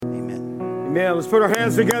Amen. Let's put our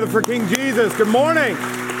hands together for King Jesus. Good morning.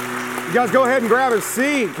 You guys go ahead and grab a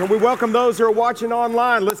seat. Can we welcome those who are watching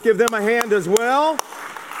online? Let's give them a hand as well.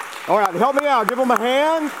 All right, help me out. Give them a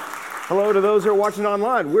hand. Hello to those who are watching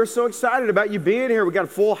online. We're so excited about you being here. We got a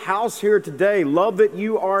full house here today. Love that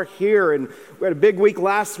you are here. And we had a big week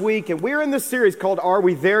last week, and we're in this series called Are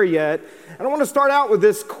We There Yet? And I want to start out with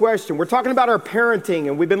this question. We're talking about our parenting,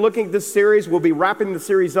 and we've been looking at this series. We'll be wrapping the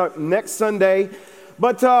series up next Sunday.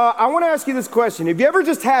 But I want to ask you this question. Have you ever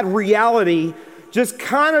just had reality just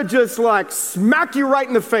kind of just like smack you right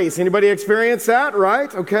in the face? Anybody experience that,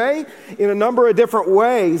 right? Okay, in a number of different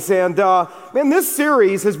ways. And man, this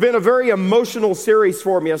series has been a very emotional series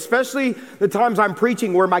for me, especially the times I'm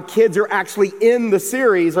preaching where my kids are actually in the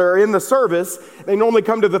series or in the service. They normally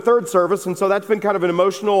come to the third service, and so that's been kind of an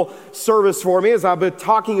emotional service for me as I've been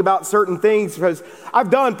talking about certain things, because I've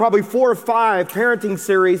done probably 4 or 5 parenting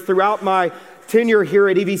series throughout my tenure here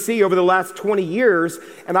at EVC over the last 20 years,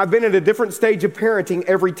 and I've been at a different stage of parenting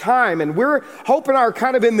every time. And we're hoping are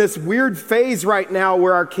kind of in this weird phase right now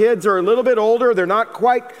where our kids are a little bit older. They're not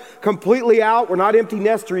quite completely out. We're not empty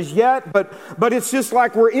nesters yet, but it's just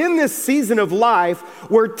like we're in this season of life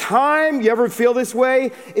where time, you ever feel this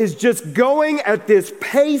way, is just going at this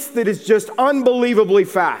pace that is just unbelievably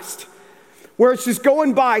fast, where it's just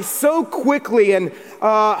going by so quickly. And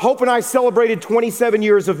Hope and I celebrated 27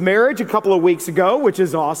 years of marriage a couple of weeks ago, which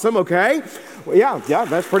is awesome, okay? Well, yeah,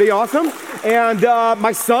 that's pretty awesome. And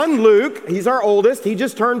my son, Luke, he's our oldest. He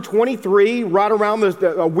just turned 23 right around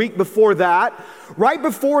a week before that. Right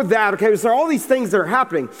before that, okay, so there are all these things that are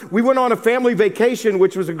happening. We went on a family vacation,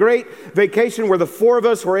 which was a great vacation where the 4 of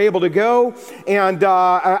us were able to go. And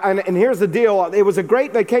here's the deal. It was a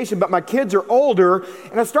great vacation, but my kids are older.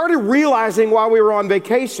 And I started realizing while we were on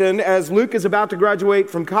vacation, as Luke is about to graduate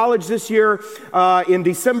from college this year in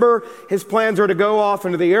December, his plans are to go off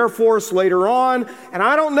into the Air Force later on. And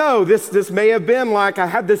I don't know, this may have been like, I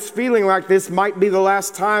had this feeling like this might be the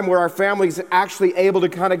last time where our family's actually able to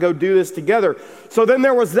kind of go do this together. So then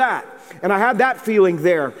there was that, and I had that feeling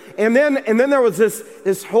there. And then there was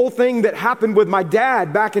this whole thing that happened with my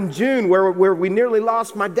dad back in June where we nearly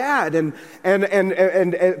lost my dad and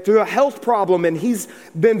through a health problem, and he's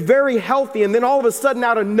been very healthy. And then all of a sudden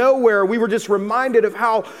out of nowhere, we were just reminded of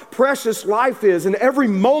how precious life is, and every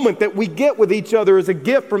moment that we get with each other is a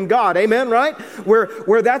gift from God. Amen, right?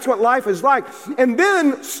 Where that's what life is like. And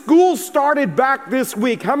then school started back this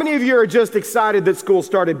week. How many of you are just excited that school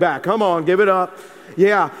started back? Come on, give it up.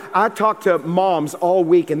 Yeah, I talked to moms all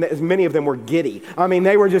week, and many of them were giddy. I mean,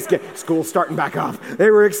 they were just school starting back up. They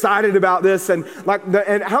were excited about this, and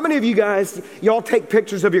how many of you guys, y'all take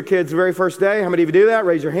pictures of your kids the very first day? How many of you do that?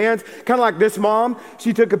 Raise your hands. Kind of like this mom.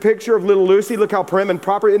 She took a picture of little Lucy. Look how prim and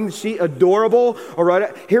proper. Isn't she adorable? All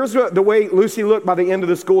right. Here's the way Lucy looked by the end of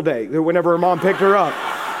the school day, whenever her mom picked her up.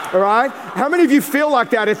 All right? How many of you feel like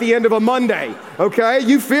that at the end of a Monday? Okay?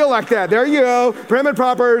 You feel like that. There you go. Prim and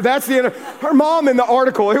proper. That's the end of her mom in the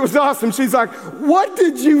article. It was awesome. She's like, "What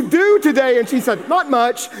did you do today?" And she said, "Not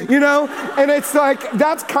much," you know? And it's like,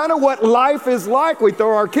 that's kind of what life is like. We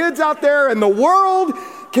throw our kids out there, and the world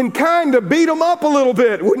can kind of beat them up a little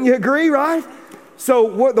bit. Wouldn't you agree, right?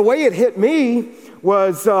 So the way it hit me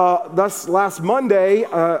was this last Monday,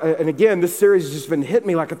 and again, this series has just been hitting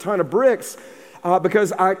me like a ton of bricks.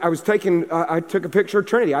 Because I took a picture of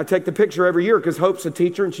Trinity. I take the picture every year because Hope's a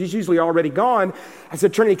teacher and she's usually already gone. I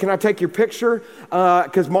said, "Trinity, can I take your picture?"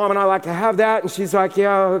 Because Mom and I like to have that. And she's like,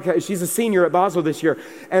 "Yeah, okay." She's a senior at Boswell this year,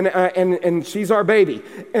 and she's our baby.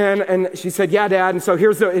 And she said, "Yeah, Dad." And so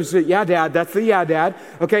here's the "Yeah, Dad." That's the "Yeah, Dad."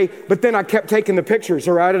 Okay, but then I kept taking the pictures,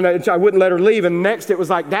 all right, and I wouldn't let her leave. And next it was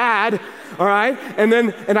like, "Dad," all right, and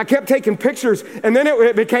I kept taking pictures, and then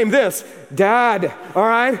it became this, "Dad," all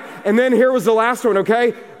right, and then here was the last one,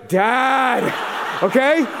 okay? "Dad,"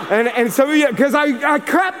 okay? And some of you, because I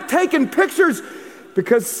kept taking pictures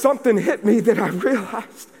because something hit me that I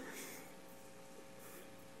realized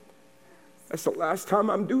that's the last time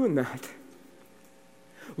I'm doing that.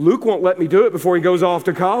 Luke won't let me do it before he goes off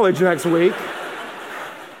to college next week.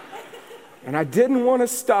 And I didn't want to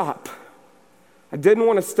stop. I didn't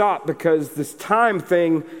want to stop because this time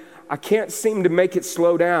thing, I can't seem to make it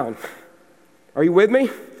slow down. Are you with me?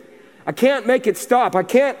 I can't make it stop. I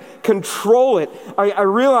can't control it. I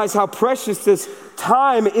realize how precious this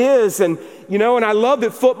time is. And I love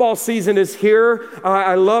that football season is here.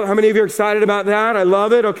 How many of you are excited about that? I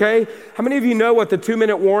love it, okay? How many of you know what the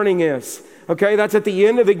 2-minute warning is? Okay, that's at the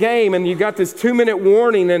end of the game, and you got this 2-minute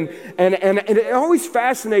warning, and it always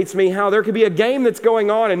fascinates me how there could be a game that's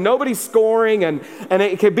going on and nobody's scoring, and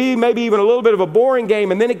it could be maybe even a little bit of a boring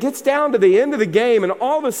game, and then it gets down to the end of the game, and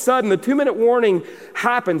all of a sudden the 2-minute warning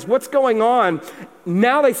happens. What's going on?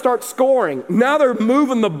 Now they start scoring. Now they're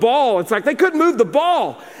moving the ball. It's like they couldn't move the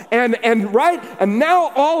ball. And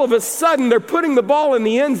now all of a sudden they're putting the ball in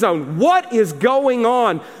the end zone. What is going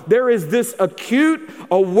on? There is this acute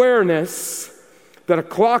awareness that a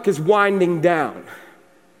clock is winding down.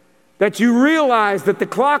 That you realize that the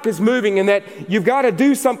clock is moving and that you've got to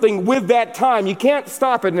do something with that time. You can't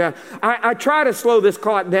stop it now. I try to slow this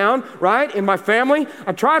clock down, right, in my family.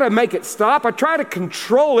 I try to make it stop. I try to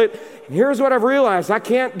control it. And here's what I've realized. I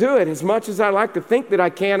can't do it as much as I like to think that I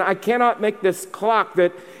can. I cannot make this clock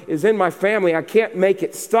that is in my family, I can't make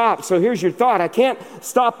it stop. So here's your thought. I can't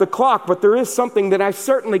stop the clock, but there is something that I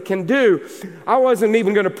certainly can do. I wasn't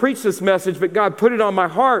even going to preach this message, but God put it on my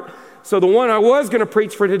heart. So the one I was going to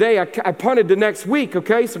preach for today, I punted to next week,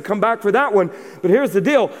 okay? So come back for that one. But here's the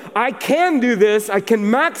deal. I can do this. I can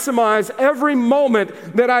maximize every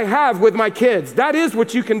moment that I have with my kids. That is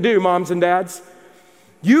what you can do, moms and dads.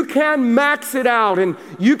 You can max it out, and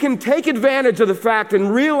you can take advantage of the fact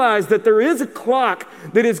and realize that there is a clock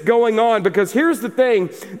that is going on, because here's the thing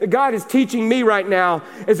that God is teaching me right now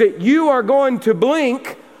is that you are going to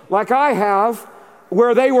blink like I have,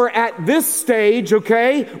 where they were at this stage,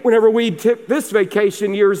 okay, whenever we took this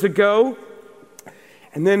vacation years ago.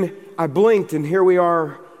 And then I blinked, and here we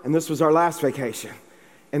are, and this was our last vacation.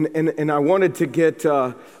 And I wanted to get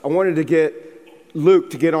Luke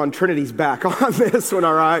to get on Trinity's back on this one,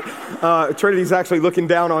 all right? Trinity's actually looking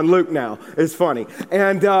down on Luke now. It's funny.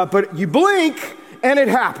 But you blink, and it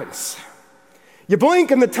happens. You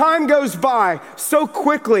blink and the time goes by so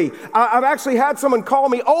quickly. I've actually had someone call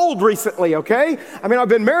me old recently, okay? I mean, I've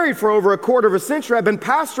been married for over a quarter of a century. I've been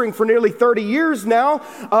pastoring for nearly 30 years now.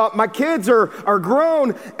 My kids are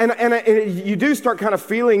grown, and you do start kind of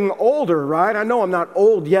feeling older, right? I know I'm not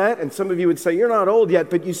old yet, and some of you would say, you're not old yet,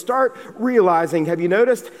 but you start realizing, have you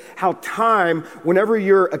noticed how time, whenever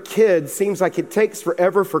you're a kid, seems like it takes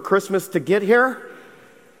forever for Christmas to get here?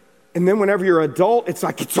 And then whenever you're an adult, it's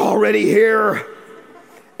like it's already here.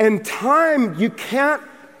 And time, you can't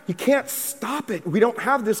stop it. We don't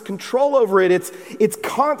have this control over it. It's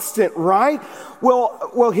constant, right?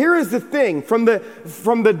 Well, here is the thing. From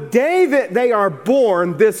the day that they are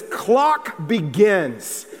born, this clock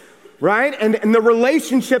begins, right? And the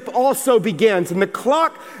relationship also begins, and the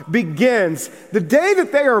clock begins. The day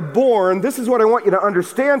that they are born, this is what I want you to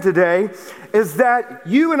understand today, is that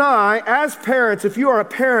you and I, as parents, if you are a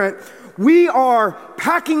parent, we are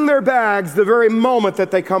packing their bags the very moment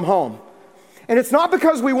that they come home. And it's not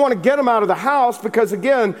because we want to get them out of the house, because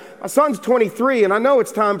again, my son's 23 and I know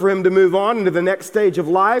it's time for him to move on into the next stage of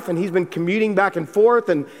life, and he's been commuting back and forth,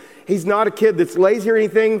 and he's not a kid that's lazy or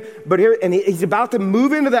anything, but he's about to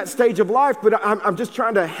move into that stage of life, but I'm just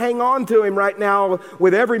trying to hang on to him right now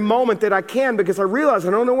with every moment that I can, because I realize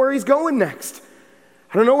I don't know where he's going next.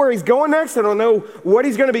 I don't know where he's going next. I don't know what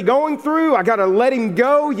he's going to be going through. I got to let him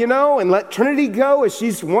go, and let Trinity go as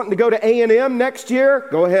she's wanting to go to A&M next year.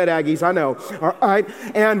 Go ahead, Aggies, I know. All right,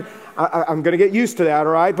 and I'm going to get used to that,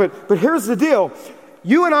 all right? But here's the deal.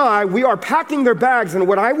 You and I, we are packing their bags, and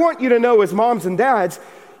what I want you to know as moms and dads,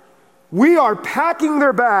 we are packing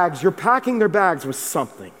their bags. You're packing their bags with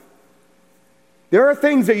something. There are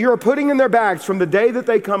things that you're putting in their bags from the day that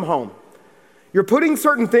they come home. You're putting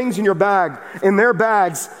certain things in their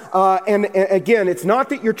bags, and again, it's not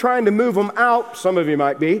that you're trying to move them out, some of you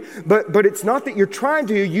might be, but it's not that you're trying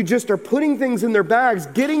to, you just are putting things in their bags,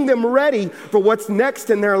 getting them ready for what's next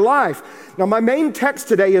in their life. Now, my main text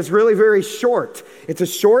today is really very short. It's a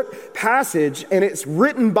short passage, and it's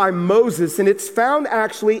written by Moses, and it's found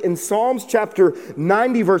actually in Psalms chapter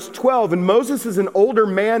 90, verse 12, and Moses is an older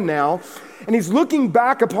man now, and he's looking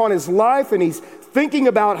back upon his life, and he's thinking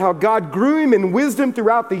about how God grew him in wisdom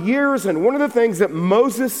throughout the years. And one of the things that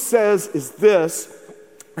Moses says is this,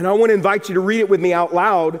 and I want to invite you to read it with me out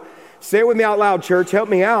loud. Say it with me out loud, church. Help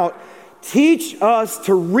me out. Teach us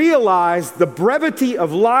to realize the brevity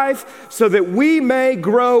of life so that we may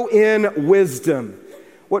grow in wisdom.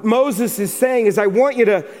 What Moses is saying is, I want you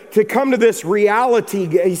to come to this reality.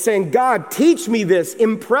 He's saying, God, teach me this,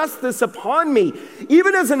 impress this upon me.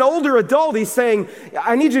 Even as an older adult, he's saying,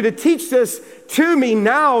 I need you to teach this to me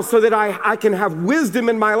now so that I can have wisdom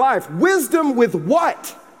in my life. Wisdom with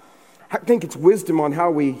what? I think it's wisdom on how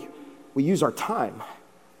we use our time.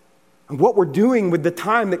 and what we're doing with the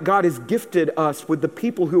time that God has gifted us with the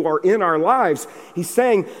people who are in our lives. He's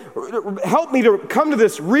saying, help me to come to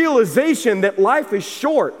this realization that life is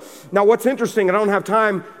short. Now, what's interesting, and I don't have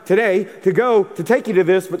time today to take you to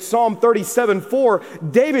this, but Psalm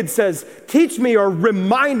 37:4, David says, teach me or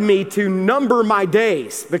remind me to number my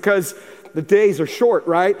days, because the days are short,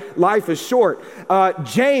 right? Life is short.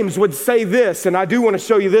 James would say this, and I do want to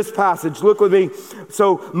show you this passage. Look with me.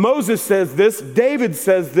 So Moses says this, David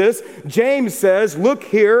says this, James says, look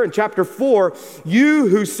here in chapter 4, you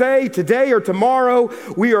who say today or tomorrow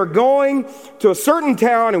we are going to a certain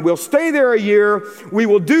town and we'll stay there a year, we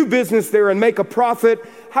will do business there and make a profit.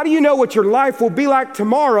 How do you know what your life will be like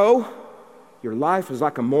tomorrow? Your life is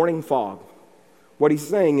like a morning fog. What he's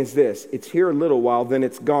saying is this, it's here a little while, then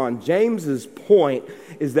it's gone. James's point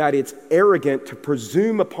is that it's arrogant to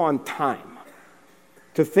presume upon time,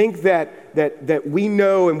 to think that we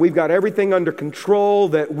know and we've got everything under control,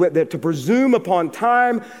 that to presume upon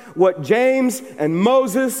time. What James and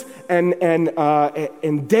Moses and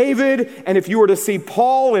David, and if you were to see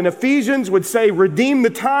Paul in Ephesians, would say, redeem the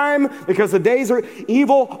time because the days are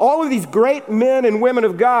evil. All of these great men and women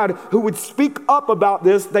of God who would speak up about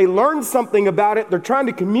this, they learned something about it. They're trying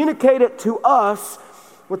to communicate it to us.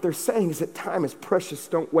 What they're saying is that time is precious,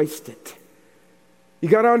 don't waste it. You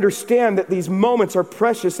got to understand that these moments are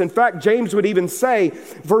precious. In fact, James would even say,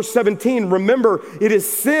 verse 17, remember, it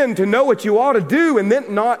is sin to know what you ought to do and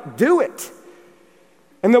then not do it.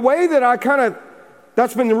 And the way that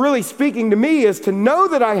that's been really speaking to me is to know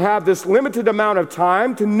that I have this limited amount of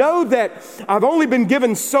time, to know that I've only been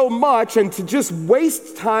given so much, and to just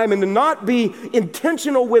waste time and to not be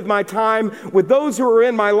intentional with my time with those who are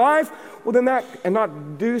in my life, well then and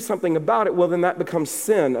not do something about it, well then that becomes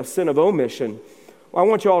sin, a sin of omission. Well, I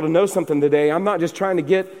want you all to know something today. I'm not just trying to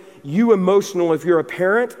get you emotional if you're a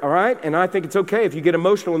parent, all right? And I think it's okay if you get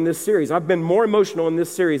emotional in this series. I've been more emotional in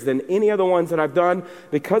this series than any other ones that I've done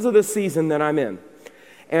because of the season that I'm in.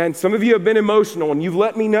 And some of you have been emotional, and you've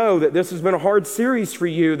let me know that this has been a hard series for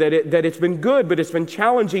you, that it's been good, but it's been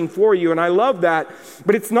challenging for you, and I love that.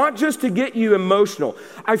 But it's not just to get you emotional.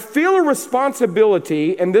 I feel a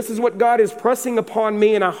responsibility, and this is what God is pressing upon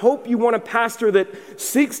me, and I hope you want a pastor that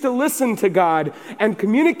seeks to listen to God and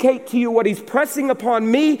communicate to you what He's pressing upon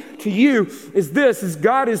me to you, is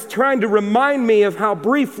God is trying to remind me of how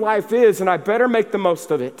brief life is, and I better make the most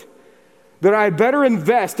of it. That I better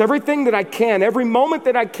invest everything that I can, every moment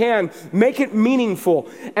that I can, make it meaningful.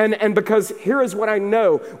 And because here is what I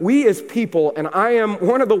know, we as people, and I am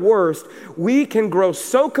one of the worst, we can grow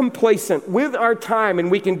so complacent with our time and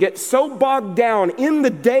we can get so bogged down in the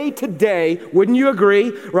day-to-day, wouldn't you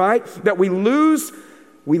agree, right? That we lose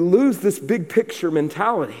this big picture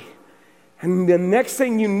mentality. And the next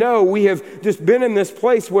thing you know, we have just been in this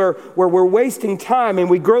place where we're wasting time and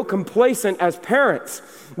we grow complacent as parents.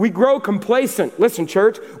 We grow complacent. Listen,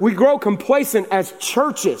 church, we grow complacent as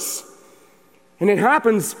churches. And it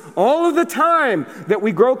happens all of the time that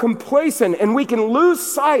we grow complacent and we can lose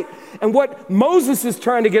sight. And what Moses is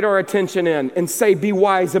trying to get our attention in and say, be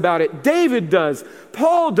wise about it. David does.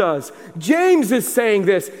 Paul does. James is saying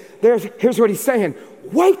this. Here's what he's saying.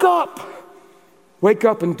 Wake up. Wake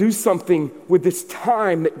up and do something with this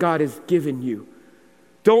time that God has given you.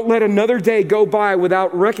 Don't let another day go by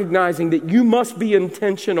without recognizing that you must be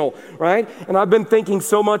intentional, right? And I've been thinking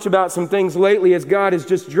so much about some things lately as God has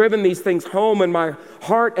just driven these things home in my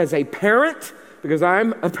heart as a parent, because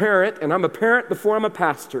I'm a parent and I'm a parent before I'm a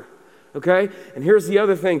pastor, okay? And here's the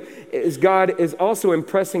other thing, is God is also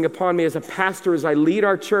impressing upon me as a pastor as I lead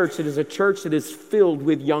our church. It is a church that is filled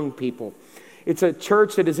with young people. It's a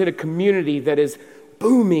church that is in a community that is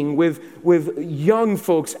booming with young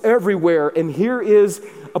folks everywhere. And here is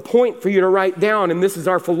a point for you to write down. And this is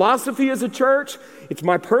our philosophy as a church. It's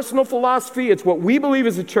my personal philosophy. It's what we believe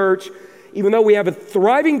as a church. Even though we have a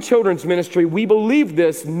thriving children's ministry, we believe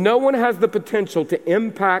this. No one has the potential to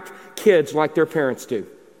impact kids like their parents do.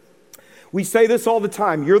 We say this all the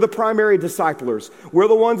time. You're the primary disciplers. We're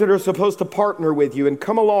the ones that are supposed to partner with you and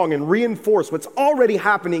come along and reinforce what's already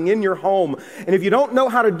happening in your home. And if you don't know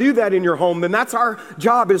how to do that in your home, then that's our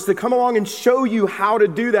job, is to come along and show you how to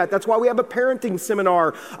do that. That's why we have a parenting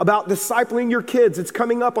seminar about discipling your kids. It's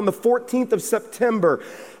coming up on the 14th of September.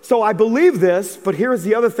 So I believe this, but here's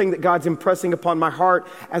the other thing that God's impressing upon my heart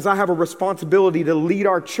as I have a responsibility to lead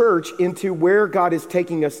our church into where God is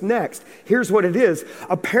taking us next. Here's what it is.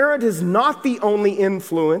 A parent is not the only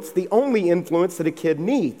influence that a kid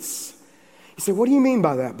needs. You say, what do you mean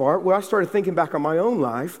by that, Bart? Well, I started thinking back on my own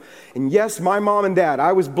life. And yes, my mom and dad.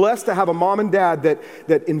 I was blessed to have a mom and dad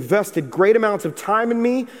that invested great amounts of time in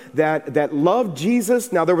me, that loved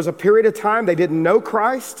Jesus. Now, there was a period of time they didn't know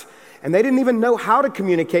Christ. and they didn't even know how to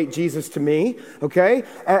communicate Jesus to me, okay?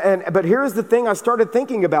 But here's the thing I started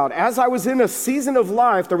thinking about. As I was in a season of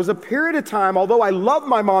life, there was a period of time, although I loved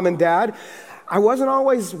my mom and dad, I wasn't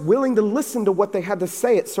always willing to listen to what they had to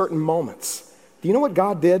say at certain moments. Do you know what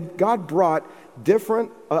God did? God brought different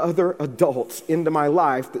other adults into my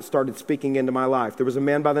life that started speaking into my life. There was a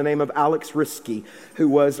man by the name of Alex Risky, who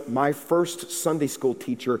was my first Sunday school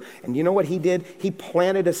teacher. And you know what he did? He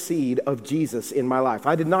planted a seed of Jesus in my life.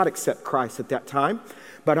 I did not accept Christ at that time,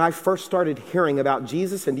 but I first started hearing about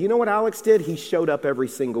Jesus. And do you know what Alex did? He showed up every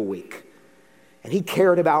single week. And he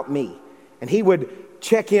cared about me. And he would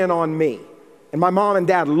check in on me. And my mom and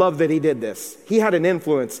dad loved that he did this. He had an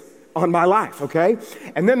influence on my life, okay?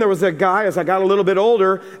 And then there was a guy, as I got a little bit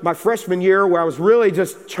older, my freshman year, where I was really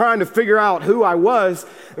just trying to figure out who I was.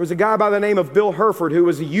 There was a guy by the name of Bill Herford, who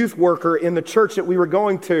was a youth worker in the church that we were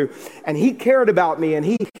going to, and he cared about me, and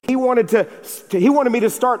he wanted me to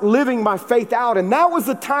start living my faith out, and that was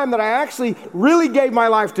the time that I actually really gave my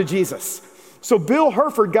life to Jesus. So Bill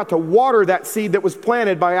Herford got to water that seed that was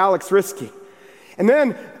planted by Alex Risky. And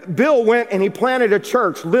then Bill went and he planted a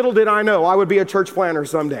church. Little did I know I would be a church planter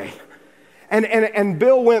someday. And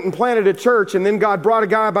Bill went and planted a church, and then God brought a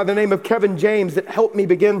guy by the name of Kevin James that helped me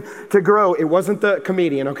begin to grow. It wasn't the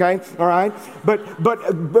comedian, okay? All right?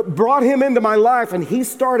 But brought him into my life, and he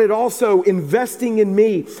started also investing in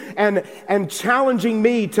me and challenging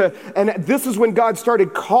me and this is when God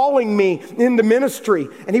started calling me into ministry,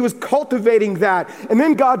 and he was cultivating that. And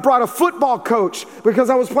then God brought a football coach, because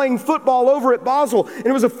I was playing football over at Basel, and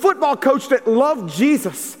it was a football coach that loved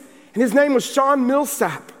Jesus, and his name was Sean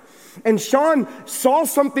Millsap. And Sean saw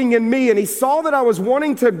something in me, and he saw that I was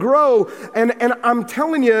wanting to grow. And I'm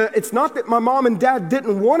telling you, it's not that my mom and dad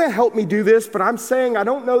didn't want to help me do this, but I'm saying I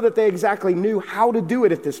don't know that they exactly knew how to do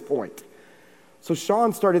it at this point. So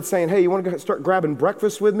Sean started saying, hey, you want to start grabbing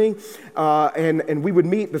breakfast with me? And we would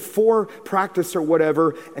meet before practice or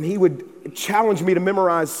whatever, and he would challenge me to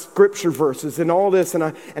memorize scripture verses and all this, and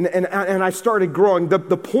I started growing. The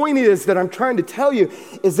point is that I'm trying to tell you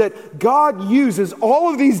is that God uses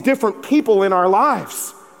all of these different people in our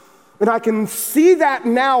lives. And I can see that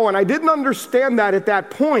now, and I didn't understand that at that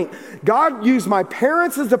point. God used my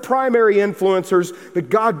parents as the primary influencers, but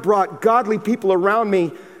God brought godly people around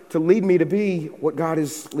me to lead me to be what God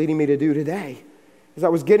is leading me to do today. As I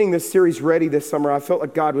was getting this series ready this summer, I felt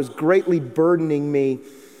like God was greatly burdening me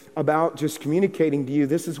about just communicating to you.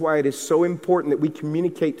 This is why it is so important that we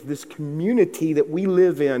communicate to this community that we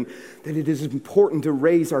live in, that it is important to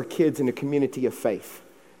raise our kids in a community of faith.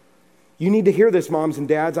 You need to hear this, moms and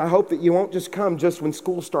dads. I hope that you won't just come just when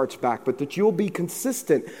school starts back, but that you'll be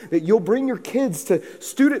consistent, that you'll bring your kids to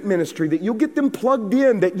student ministry, that you'll get them plugged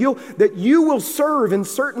in, that you will serve in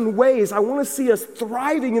certain ways. I want to see us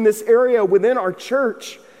thriving in this area within our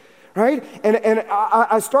church, right? And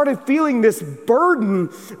I started feeling this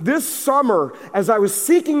burden this summer as I was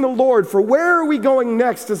seeking the Lord for where are we going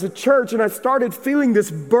next as a church, and I started feeling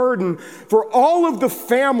this burden for all of the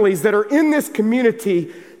families that are in this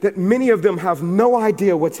community, that many of them have no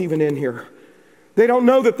idea what's even in here. They don't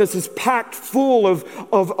know that this is packed full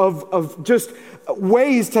of just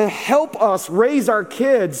ways to help us raise our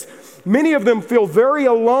kids. Many of them feel very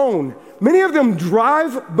alone. Many of them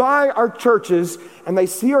drive by our churches and they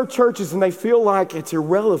see our churches and they feel like it's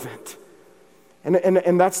irrelevant.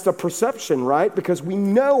 And that's the perception, right? Because we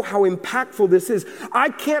know how impactful this is. I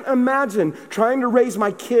can't imagine trying to raise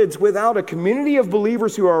my kids without a community of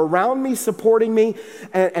believers who are around me, supporting me,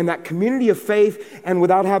 and that community of faith, and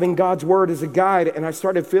without having God's word as a guide. And I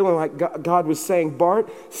started feeling like God was saying, Bart,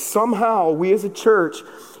 somehow we as a church,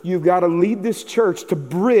 you've got to lead this church to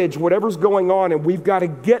bridge whatever's going on, and we've got to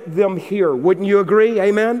get them here. Wouldn't you agree?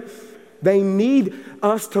 Amen? They need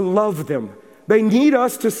us to love them. They need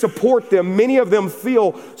us to support them. Many of them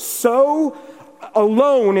feel so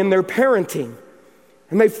alone in their parenting.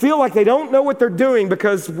 And they feel like they don't know what they're doing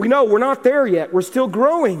because we know we're not there yet. We're still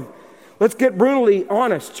growing. Let's get brutally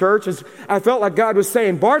honest, church. As I felt like God was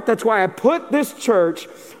saying, Bart, that's why I put this church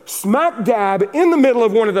smack dab in the middle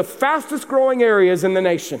of one of the fastest growing areas in the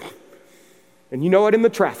nation. And you know it in the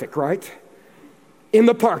traffic, right? In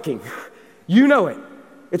the parking. You know it.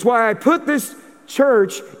 It's why I put this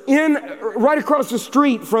church in right across the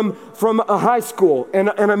street from a high school and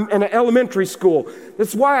an elementary school.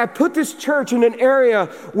 That's why I put this church in an area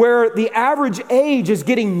where the average age is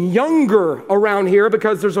getting younger around here,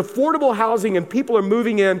 because there's affordable housing and people are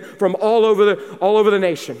moving in from all over the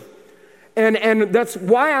nation. And that's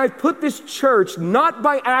why I put this church not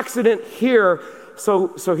by accident here.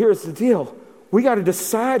 So here's the deal. We got to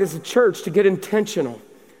decide as a church to get intentional.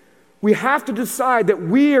 We have to decide that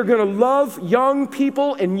we are going to love young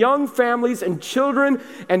people and young families and children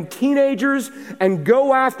and teenagers and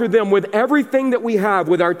go after them with everything that we have,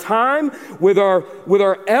 with our time, with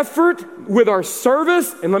our effort, with our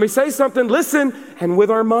service, and let me say something, listen, and with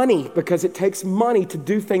our money, because it takes money to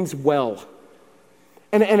do things well.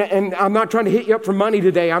 And I'm not trying to hit you up for money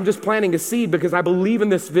today. I'm just planting a seed because I believe in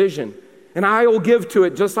this vision, and I will give to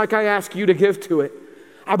it just like I ask you to give to it.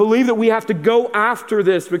 I believe that we have to go after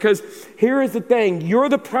this because here is the thing. You're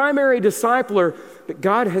the primary discipler, but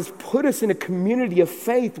God has put us in a community of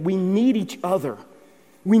faith. We need each other.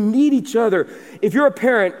 We need each other. If you're a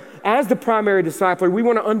parent, as the primary discipler, we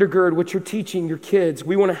want to undergird what you're teaching your kids.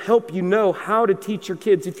 We want to help you know how to teach your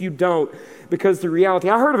kids if you don't, because the reality,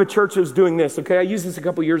 I heard of a church that was doing this, okay? I used this a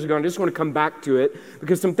couple years ago and I just want to come back to it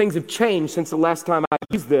because some things have changed since the last time I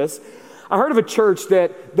used this. I heard of a church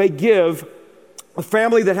that they give a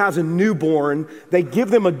family that has a newborn, they give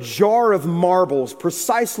them a jar of marbles,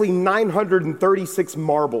 precisely 936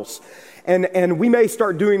 marbles. And we may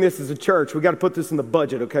start doing this as a church. We got to put this in the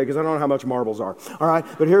budget, okay? Because I don't know how much marbles are. All right,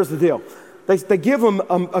 but here's the deal. They give them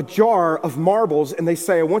a jar of marbles and they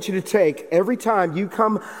say, I want you to take every time you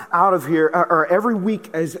come out of here, or every week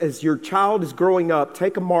as your child is growing up,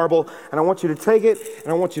 take a marble and I want you to take it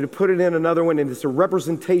and I want you to put it in another one, and it's a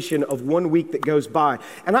representation of 1 week that goes by.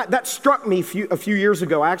 And that struck me a few years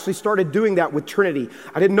ago. I actually started doing that with Trinity.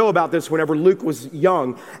 I didn't know about this whenever Luke was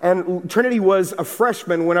young. And Trinity was a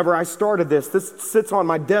freshman whenever I started this. This sits on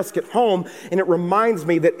my desk at home and it reminds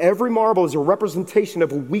me that every marble is a representation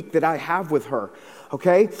of a week that I have with her,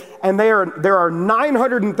 okay? And there are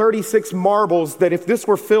 936 marbles that if this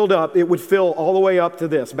were filled up, it would fill all the way up to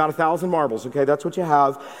this, about 1,000 marbles, okay? That's what you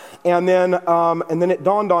have. And then it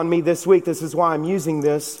dawned on me this week, this is why I'm using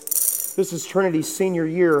this. This is Trinity's senior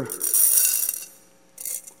year.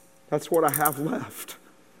 That's what I have left.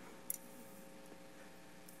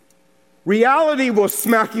 Reality will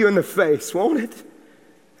smack you in the face, won't it?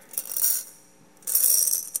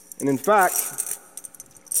 And in fact,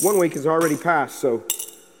 1 week has already passed, so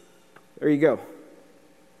there you go.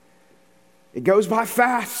 It goes by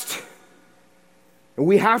fast. And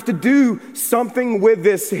we have to do something with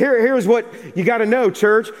this. Here's what you got to know,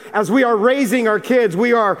 church. As we are raising our kids,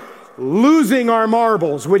 we are losing our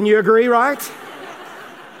marbles. Wouldn't you agree, right?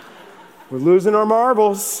 We're losing our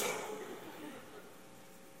marbles.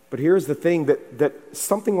 But here's the thing that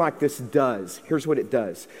something like this does. Here's what it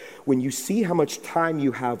does. When you see how much time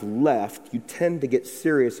you have left, you tend to get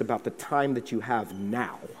serious about the time that you have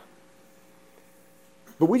now.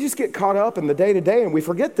 But we just get caught up in the day-to-day and we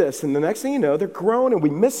forget this. And the next thing you know, they're grown and we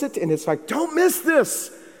miss it. And it's like, don't miss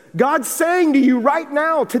this. God's saying to you right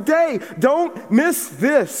now, today, don't miss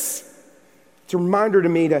this. It's a reminder to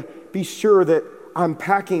me to be sure that I'm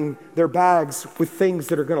packing their bags with things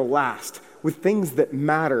that are going to last, with things that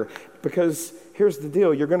matter. Because here's the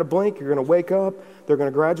deal. You're going to blink, you're going to wake up, they're going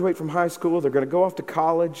to graduate from high school, they're going to go off to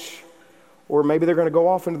college, or maybe they're going to go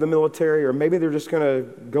off into the military, or maybe they're just going to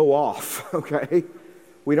go off, okay?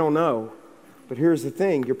 We don't know. But here's the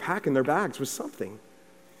thing. You're packing their bags with something.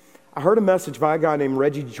 I heard a message by a guy named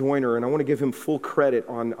Reggie Joyner, and I want to give him full credit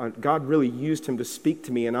on God really used him to speak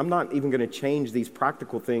to me, and I'm not even going to change these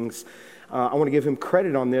practical things. I want to give him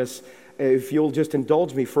credit on this. If you'll just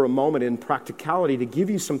indulge me for a moment in practicality to give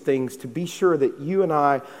you some things to be sure that you and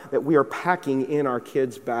I, that we are packing in our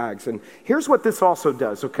kids' bags. And here's what this also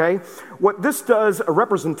does, okay? What this does, a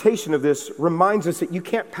representation of this, reminds us that you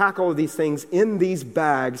can't pack all of these things in these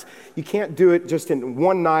bags. You can't do it just in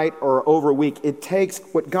one night or over a week. It takes,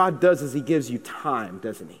 what God does is he gives you time,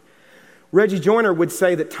 doesn't he? Reggie Joyner would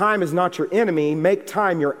say that time is not your enemy, make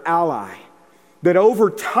time your ally. That over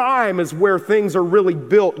time is where things are really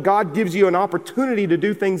built. God gives you an opportunity to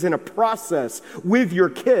do things in a process with your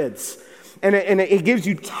kids. And it gives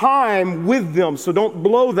you time with them, so don't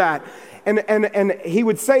blow that. And he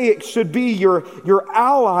would say it should be your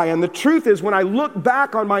ally. And the truth is, when I look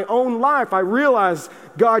back on my own life, I realize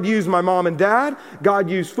God used my mom and dad. God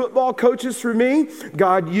used football coaches for me.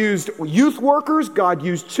 God used youth workers. God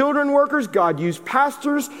used children workers. God used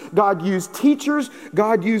pastors. God used teachers.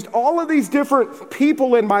 God used all of these different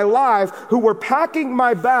people in my life who were packing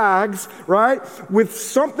my bags, right, with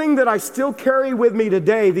something that I still carry with me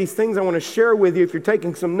today. These things I want to share with you. If you're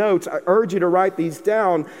taking some notes, I urge you to write these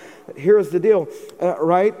down. Here's the deal,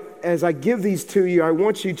 right? As I give these to you, I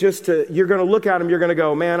want you you're going to look at them, you're going to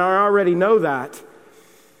go, man, I already know that.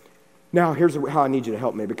 Now, here's how I need you to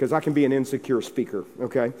help me, because I can be an insecure speaker,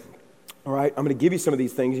 okay? All right, I'm going to give you some of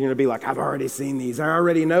these things. You're going to be like, I've already seen these. I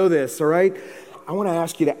already know this, all right? I want to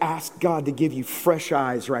ask you to ask God to give you fresh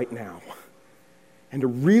eyes right now and to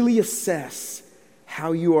really assess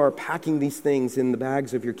how you are packing these things in the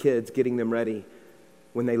bags of your kids, getting them ready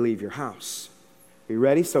when they leave your house. Are you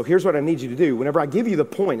ready? So here's what I need you to do. Whenever I give you the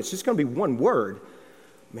point, it's just going to be one word.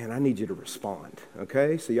 Man, I need you to respond,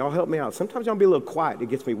 okay? So y'all help me out. Sometimes y'all be a little quiet. It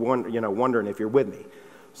gets me wondering if you're with me.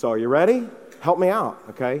 So are you ready? Help me out,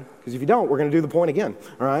 okay? Because if you don't, we're going to do the point again,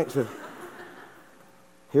 all right? So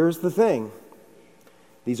here's the thing.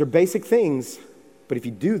 These are basic things, but if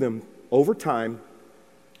you do them over time,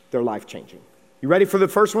 they're life-changing. You ready for the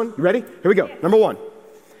first one? You ready? Here we go. Number one.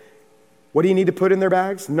 What do you need to put in their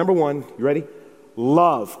bags? Number one, you ready?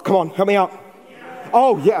 Love. Come on, help me out.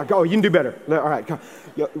 Oh, yeah, go. You can do better. All right, come.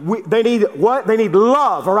 They need what? They need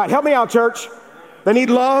love. All right, help me out, church. They need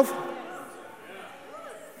love.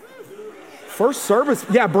 First service.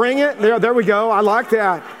 Yeah, bring it. There we go. I like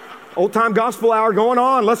that. Old time gospel hour going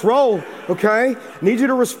on. Let's roll. Okay. Need you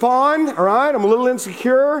to respond. All right. I'm a little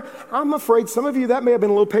insecure. I'm afraid some of you, that may have been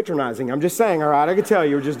a little patronizing. I'm just saying. All right. I can tell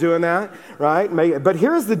you were just doing that. Right. But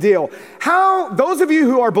here's the deal. Those of you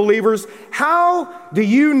who are believers, how do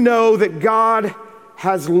you know that God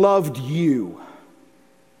has loved you?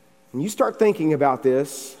 When you start thinking about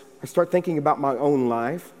this, I start thinking about my own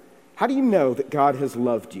life. How do you know that God has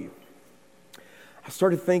loved you? I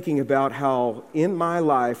started thinking about how in my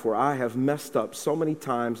life where I have messed up so many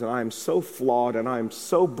times and I am so flawed and I am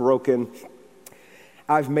so broken,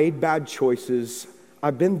 I've made bad choices,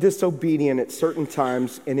 I've been disobedient at certain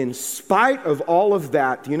times, and in spite of all of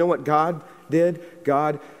that, do you know what God did?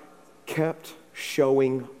 God kept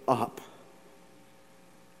showing up.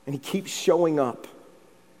 And He keeps showing up.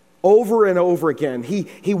 Over and over again.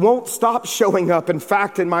 He won't stop showing up. In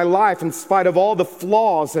fact, in my life, in spite of all the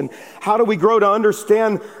flaws, and how do we grow to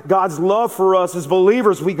understand God's love for us as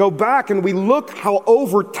believers? We go back and we look how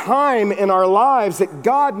over time in our lives that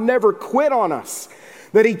God never quit on us,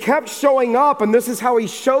 that He kept showing up, and this is how He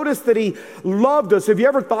showed us that He loved us. Have you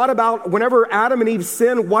ever thought about whenever Adam and Eve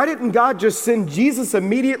sinned, why didn't God just send Jesus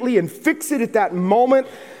immediately and fix it at that moment?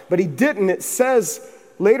 But He didn't. It says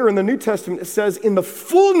later in the New Testament, it says, in the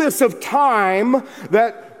fullness of time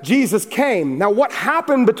that Jesus came. Now, what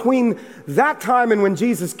happened between that time and when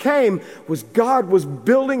Jesus came was God was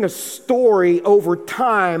building a story over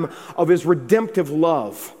time of His redemptive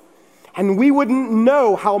love. And we wouldn't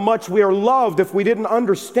know how much we are loved if we didn't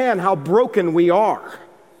understand how broken we are.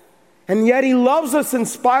 And yet He loves us in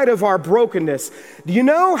spite of our brokenness. Do you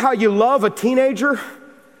know how you love a teenager?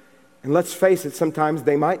 And let's face it, sometimes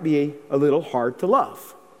they might be a little hard to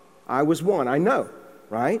love. I was one, I know,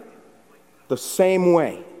 right? The same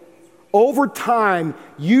way. Over time,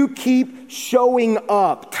 you keep showing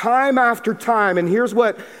up time after time. And here's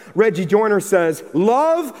what Reggie Joiner says.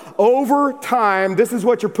 Love over time, this is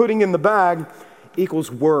what you're putting in the bag, equals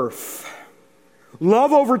worth.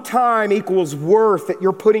 Love over time equals worth that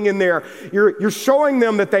you're putting in there. You're showing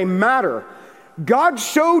them that they matter. God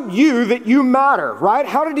showed you that you matter, right?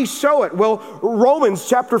 How did He show it? Well, Romans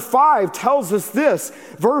chapter 5 tells us this.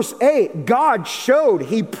 Verse 8, God showed,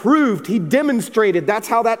 He proved, He demonstrated, that's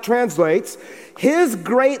how that translates, His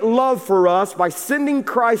great love for us by sending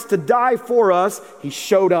Christ to die for us. He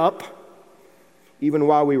showed up even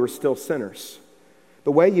while we were still sinners.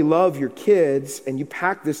 The way you love your kids and you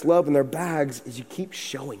pack this love in their bags is you keep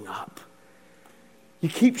showing up. You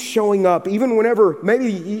keep showing up, even whenever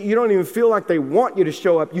maybe you don't even feel like they want you to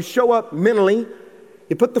show up. You show up mentally.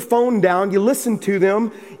 You put the phone down. You listen to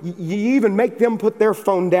them. You even make them put their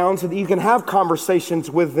phone down so that you can have conversations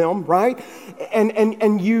with them, right?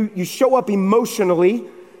 And you show up emotionally.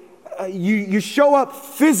 You show up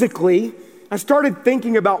physically. I started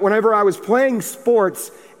thinking about whenever I was playing sports,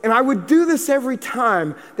 and I would do this every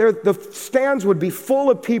time. The stands would be full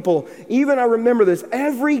of people. Even I remember this,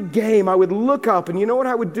 every game I would look up, and you know what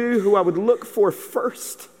I would do, who I would look for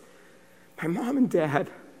first? My mom and dad.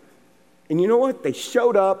 And you know what? They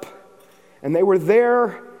showed up, and they were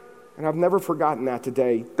there, and I've never forgotten that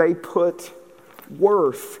today. They put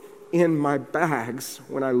worth in my bags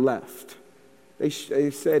when I left. They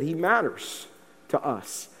said, He matters to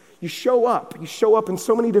us. You show up. You show up in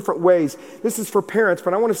so many different ways. This is for parents,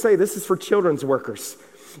 but I want to say this is for children's workers.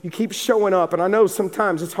 You keep showing up, and I know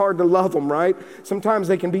sometimes it's hard to love them, right? Sometimes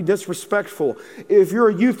they can be disrespectful. If you're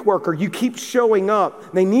a youth worker, you keep showing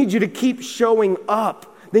up. They need you to keep showing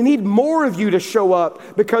up. They need more of you to show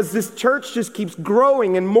up because this church just keeps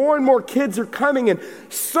growing and more kids are coming. And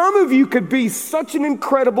some of you could be such an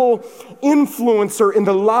incredible influencer in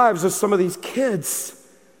the lives of some of these kids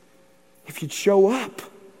if you'd show up.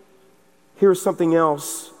 Here's something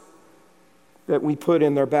else that we put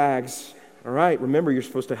in their bags. All right, remember, you're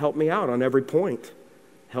supposed to help me out on every point.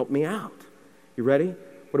 Help me out. You ready?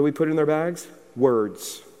 What do we put in their bags?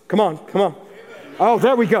 Words. Come on. Oh,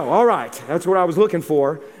 there we go. All right. That's what I was looking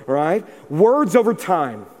for. All right. Words over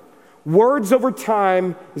time. Words over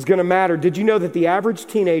time is going to matter. Did you know that the average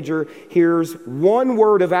teenager hears 1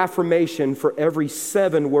 word of affirmation for every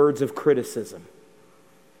 7 words of criticism?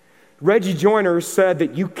 Reggie Joiner said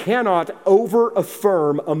that you cannot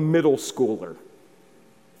over-affirm a middle schooler.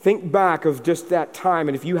 Think back of just that time,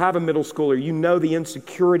 and if you have a middle schooler, you know the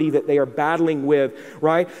insecurity that they are battling with,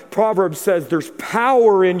 right? Proverbs says there's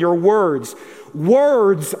power in your words.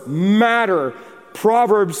 Words matter.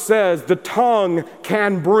 Proverbs says the tongue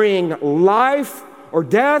can bring life or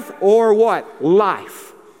death or what?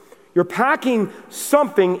 Life. You're packing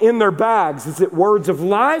something in their bags. Is it words of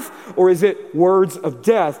life or is it words of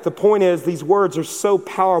death? The point is these words are so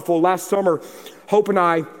powerful. Last summer, Hope and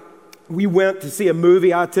I, we went to see a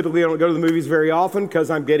movie. I typically don't go to the movies very often because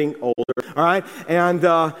I'm getting older, all right? And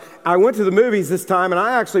I went to the movies this time, and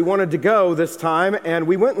I actually wanted to go this time, and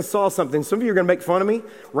we went and saw something. Some of you are going to make fun of me.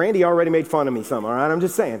 Randy already made fun of me some, all right? I'm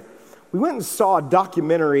just saying. We went and saw a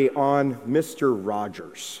documentary on Mr.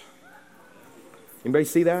 Rogers. Anybody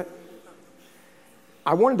see that?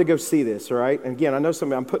 I wanted to go see this, all right? And again, I know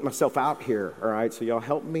I'm putting myself out here, all right? So y'all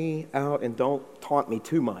help me out and don't taunt me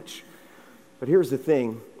too much. But here's the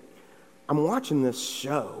thing. I'm watching this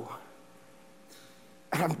show,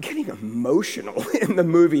 and I'm getting emotional in the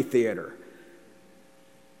movie theater.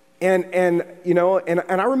 And you know, and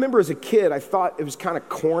I remember as a kid, I thought it was kind of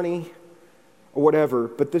corny or whatever,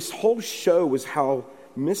 but this whole show was how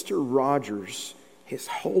Mr. Rogers, his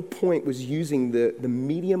whole point was using the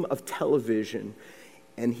medium of television,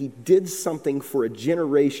 and he did something for a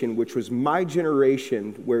generation, which was my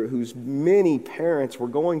generation, whose many parents were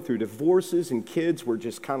going through divorces and kids were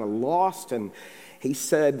just kind of lost. And he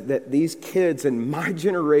said that these kids in my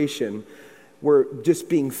generation were just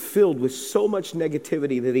being filled with so much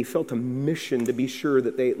negativity that he felt a mission to be sure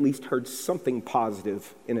that they at least heard something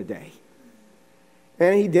positive in a day.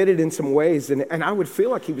 And he did it in some ways, and I would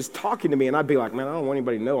feel like he was talking to me, and I'd be like, man, I don't want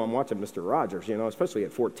anybody to know I'm watching Mr. Rogers, you know, especially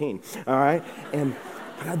at 14, all right?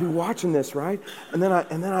 But I'd be watching this, right? And then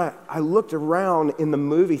I looked around in the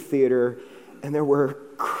movie theater, and there were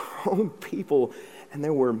grown people, and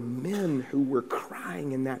there were men who were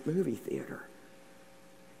crying in that movie theater.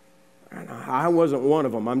 And I wasn't one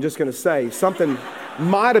of them. I'm just going to say something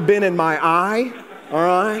might have been in my eye, all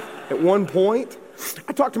right, at one point.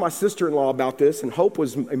 I talked to my sister-in-law about this, and Hope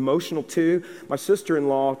was emotional too. My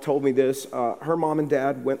sister-in-law told me this. Her mom and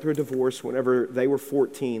dad went through a divorce whenever they were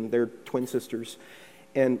 14. They're twin sisters.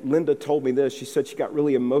 And Linda told me this. She said she got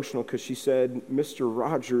really emotional because she said Mr.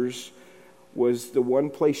 Rogers was the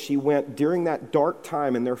one place she went during that dark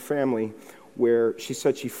time in their family where she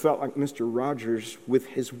said she felt like Mr. Rogers, with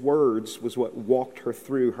his words, was what walked her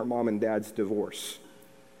through her mom and dad's divorce.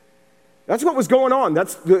 That's what was going on.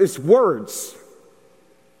 That's his words.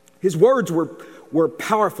 His words were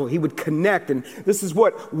powerful. He would connect, and this is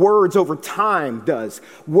what words over time does.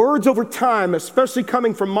 Words over time, especially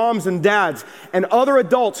coming from moms and dads and other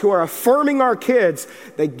adults who are affirming our kids,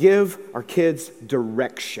 they give our kids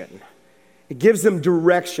direction. It gives them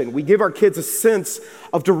direction. We give our kids a sense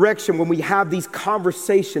of direction when we have these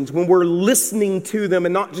conversations, when we're listening to them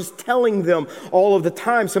and not just telling them all of the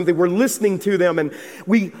time something. We're listening to them, and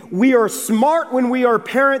we are smart when we are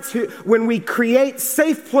parents, when we create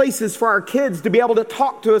safe places for our kids to be able to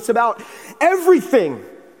talk to us about everything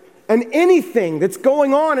and anything that's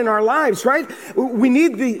going on in our lives, right? We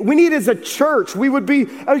need as a church, we would be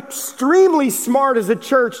extremely smart as a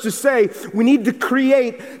church to say we need to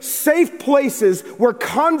create safe places where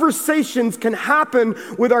conversations can happen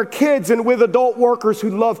with our kids and with adult workers who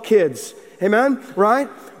love kids. Amen? Right?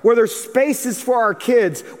 Where there's spaces for our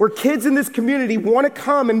kids, where kids in this community want to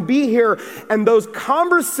come and be here, and those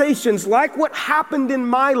conversations, like what happened in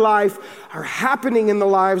my life, are happening in the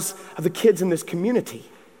lives of the kids in this community.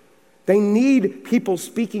 They need people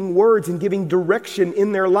speaking words and giving direction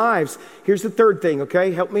in their lives. Here's the third thing,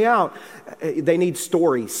 okay? Help me out. They need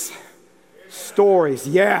stories. Stories,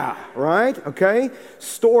 yeah, right? Okay?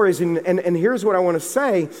 Stories, and here's what I want to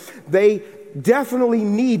say. They definitely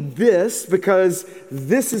need this because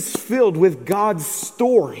this is filled with God's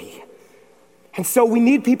story. And so we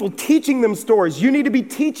need people teaching them stories. You need to be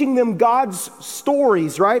teaching them God's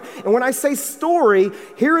stories, right? And when I say story,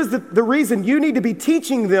 here is the reason you need to be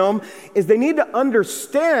teaching them is they need to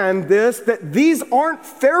understand this, that these aren't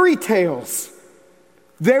fairy tales.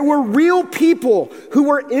 They were real people who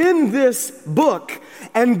were in this book.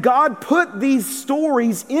 And God put these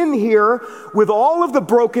stories in here with all of the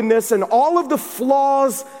brokenness and all of the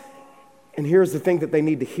flaws. And here's the thing that they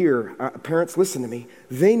need to hear. Parents, listen to me.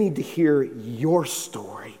 They need to hear your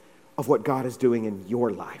story of what God is doing in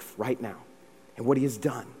your life right now. and what he has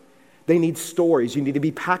done. They need stories. You need to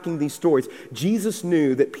be packing these stories. Jesus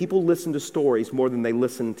knew that people listen to stories more than they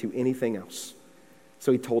listen to anything else.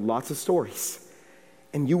 So he told lots of stories.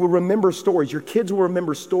 And you will remember stories. Your kids will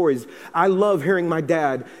remember stories. I love hearing my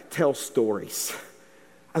dad tell stories.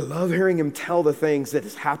 I love hearing him tell the things that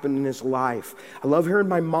has happened in his life. I love hearing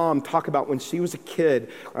my mom talk about when she was a kid,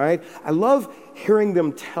 right? I love hearing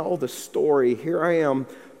them tell the story. Here I am,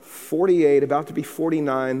 48, about to be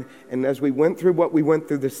 49, and as we went through what we went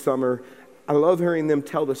through this summer, I love hearing them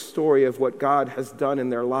tell the story of what God has done in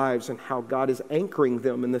their lives and how God is anchoring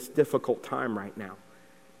them in this difficult time right now.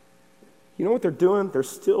 You know what they're doing? They're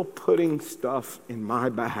still putting stuff in my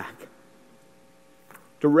bag.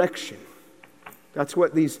 Direction. That's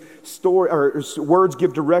what these words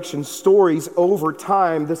give direction. Stories over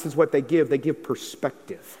time, this is what they give. They give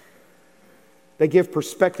perspective. They give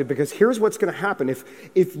perspective because here's what's going to happen.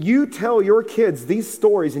 If you tell your kids these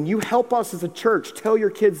stories and you help us as a church tell your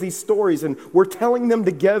kids these stories and we're telling them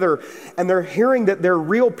together and they're hearing that they're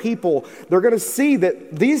real people, they're going to see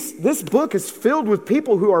that this book is filled with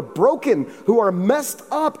people who are broken, who are messed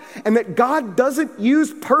up, and that God doesn't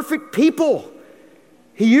use perfect people.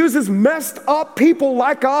 He uses messed up people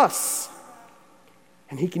like us.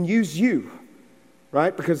 And he can use you,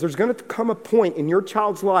 right? Because there's going to come a point in your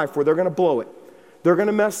child's life where they're going to blow it. They're going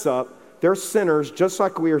to mess up. They're sinners just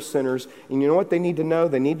like we are sinners. And you know what they need to know?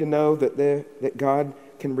 They need to know that God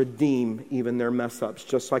can redeem even their mess ups,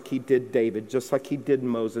 just like he did David, just like he did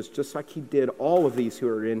Moses, just like he did all of these who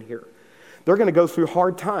are in here. They're going to go through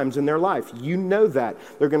hard times in their life. You know that.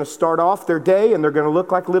 They're going to start off their day and they're going to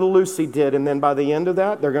look like little Lucy did. And then by the end of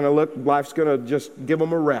that, life's going to just give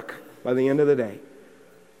them a wreck by the end of the day.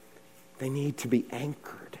 They need to be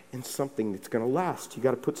anchored in something that's going to last. You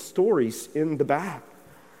got to put stories in the bag.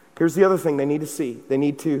 Here's the other thing they need to see. You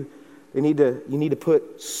need to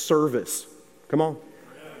put service. Come on.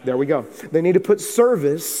 There we go. They need to put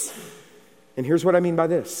service. And here's what I mean by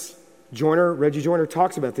this. Reggie Joyner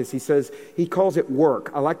talks about this. He calls it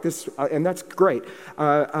work. I like this, and that's great.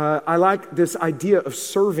 I like this idea of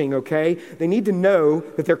serving, okay? They need to know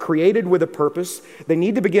that they're created with a purpose. They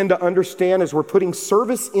need to begin to understand as we're putting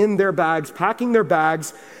service in their bags, packing their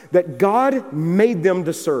bags, that God made them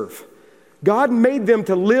to serve. God made them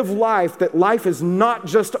to live life, that life is not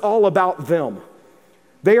just all about them.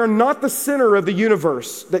 They are not the center of the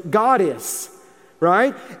universe, that God is.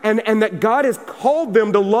 Right? And that God has called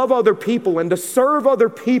them to love other people and to serve other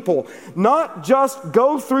people, not just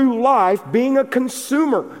go through life being a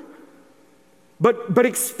consumer, but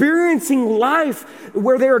experiencing life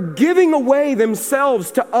where they are giving away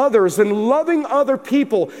themselves to others and loving other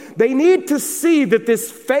people. They need to see that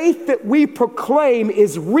this faith that we proclaim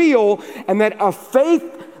is real and that a faith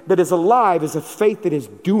that is alive is a faith that is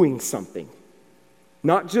doing something,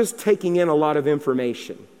 not just taking in a lot of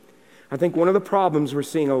information. I think one of the problems we're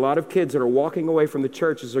seeing a lot of kids that are walking away from the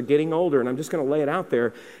church as they're getting older, and I'm just going to lay it out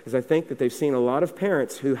there, is I think that they've seen a lot of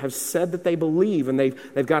parents who have said that they believe and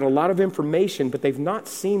they've got a lot of information, but they've not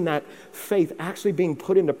seen that faith actually being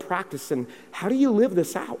put into practice. And how do you live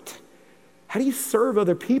this out? How do you serve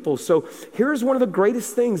other people? So here's one of the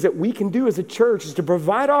greatest things that we can do as a church is to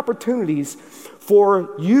provide opportunities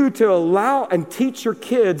for you to allow and teach your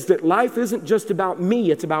kids that life isn't just about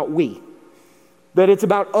me, it's about we. That it's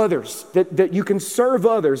about others, that you can serve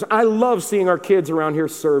others. I love seeing our kids around here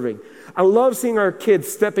serving. I love seeing our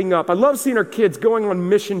kids stepping up. I love seeing our kids going on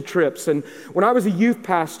mission trips. And when I was a youth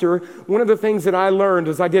pastor, one of the things that I learned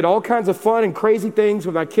is I did all kinds of fun and crazy things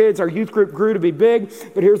with my kids. Our youth group grew to be big.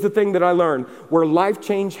 But here's the thing that I learned. Where life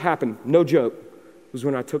change happened, no joke, was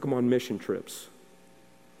when I took them on mission trips.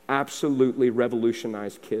 Absolutely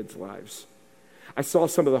revolutionized kids' lives. I saw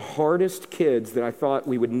some of the hardest kids that I thought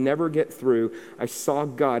we would never get through. I saw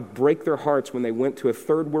God break their hearts when they went to a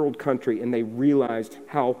third world country and they realized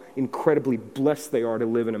how incredibly blessed they are to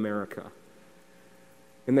live in America.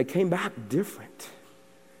 And they came back different.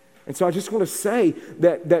 And so I just want to say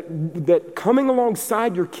that coming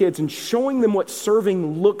alongside your kids and showing them what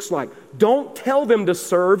serving looks like. Don't tell them to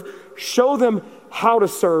serve. Show them how to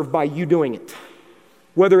serve by you doing it.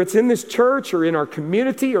 Whether it's in this church or in our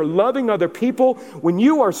community or loving other people, when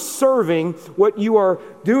you are serving, what you are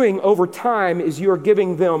doing over time is you are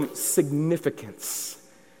giving them significance.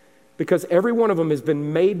 Because every one of them has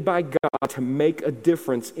been made by God to make a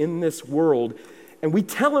difference in this world. And we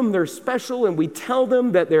tell them they're special and we tell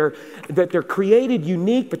them that they're created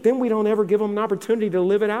unique, but then we don't ever give them an opportunity to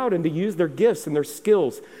live it out and to use their gifts and their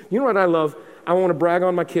skills. You know what I love? I want to brag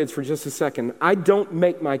on my kids for just a second. I don't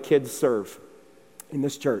make my kids serve in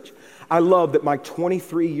this church. I love that my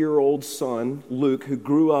 23-year-old son, Luke, who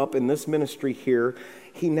grew up in this ministry here,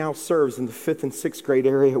 he now serves in the 5th and 6th grade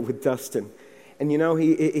area with Dustin. And you know,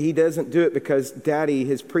 he doesn't do it because daddy,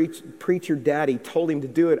 his preacher daddy told him to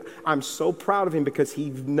do it. I'm so proud of him because he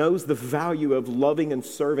knows the value of loving and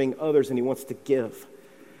serving others, and he wants to give.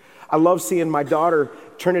 I love seeing my daughter,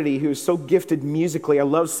 Trinity, who's so gifted musically. I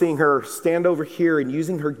love seeing her stand over here and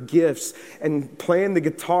using her gifts and playing the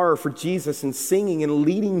guitar for Jesus and singing and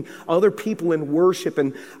leading other people in worship.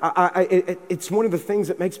 And it's one of the things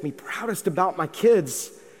that makes me proudest about my kids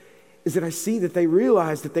is that I see that they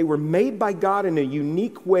realize that they were made by God in a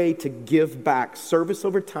unique way to give back. Service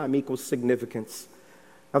over time equals significance.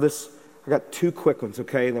 Now I got 2 quick ones,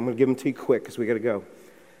 okay? And I'm going to give them to you quick because we got to go.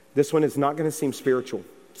 This one is not going to seem spiritual.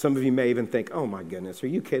 Some of you may even think, oh my goodness, are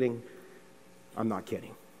you kidding? I'm not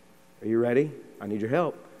kidding. Are you ready? I need your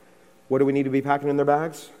help. What do we need to be packing in their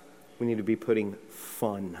bags? We need to be putting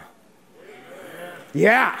fun.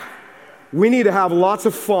 Yeah. We need to have lots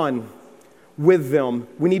of fun with them.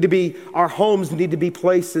 Our homes need to be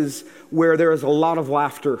places where there is a lot of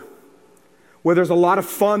laughter, where there's a lot of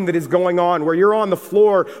fun that is going on, where you're on the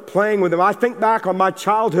floor playing with them. I think back on my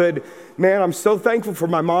childhood. Man, I'm so thankful for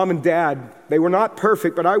my mom and dad. They were not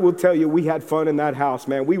perfect, but I will tell you, we had fun in that house,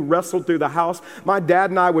 man. We wrestled through the house. My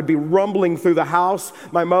dad and I would be rumbling through the house.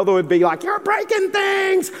 My mother would be like, you're breaking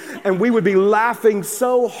things. And we would be laughing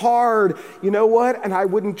so hard. You know what? And I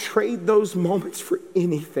wouldn't trade those moments for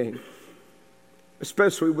anything,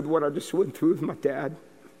 especially with what I just went through with my dad.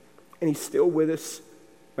 And he's still with us.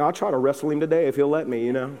 Now, I'll try to wrestle him today if he'll let me,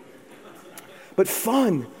 you know. But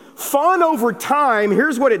fun over time,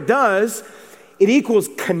 here's what it does. It equals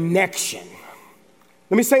connection.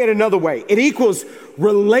 Let me say it another way. It equals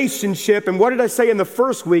relationship. And what did I say in the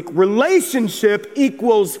first week? Relationship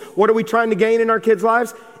equals, what are we trying to gain in our kids'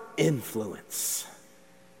 lives? Influence.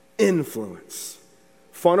 Influence.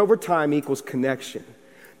 Fun over time equals connection.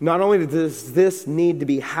 Not only does this need to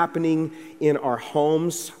be happening in our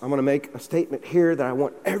homes, I'm going to make a statement here that I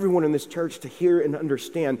want everyone in this church to hear and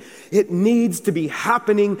understand. It needs to be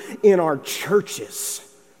happening in our churches.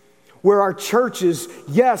 Where our churches,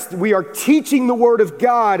 yes, we are teaching the Word of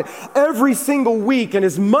God every single week and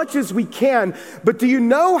as much as we can. But do you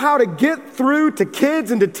know how to get through to kids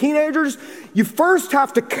and to teenagers? You first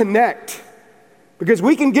have to connect. Because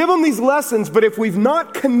we can give them these lessons, but if we've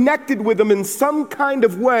not connected with them in some kind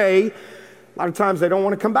of way, a lot of times they don't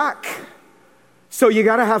want to come back. So you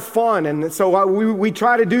got to have fun. And so we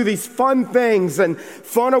try to do these fun things, and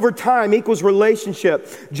fun over time equals relationship.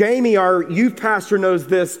 Jamie, our youth pastor, knows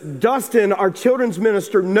this. Dustin, our children's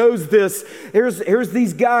minister, knows this. Here's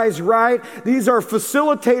these guys, right? These are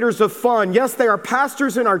facilitators of fun. Yes, they are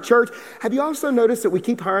pastors in our church. Have you also noticed that we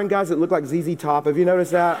keep hiring guys that look like ZZ Top? Have you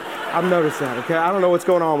noticed that? I've noticed that, okay? I don't know what's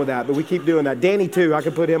going on with that, but we keep doing that. Danny, too, I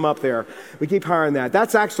could put him up there. We keep hiring that.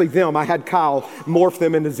 That's actually them. I had Kyle morph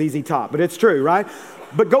them into ZZ Top, but it's true, right?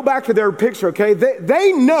 But go back to their picture, okay?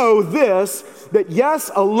 They know this, that yes,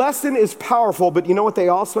 a lesson is powerful, but you know what they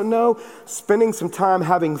also know? Spending some time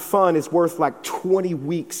having fun is worth like 20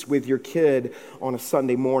 weeks with your kid on a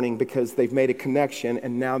Sunday morning because they've made a connection,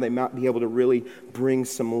 and now they might be able to really bring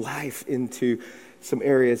some life into some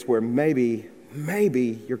areas where maybe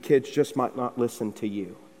your kids just might not listen to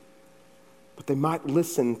you. But they might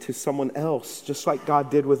listen to someone else, just like God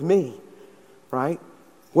did with me, right?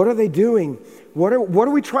 What are they doing? What are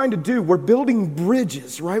we trying to do? We're building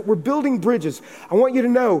bridges, right? We're building bridges. I want you to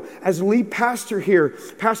know, as lead pastor here,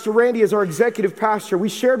 Pastor Randy is our executive pastor. We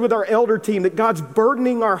shared with our elder team that God's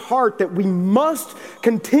burdening our heart that we must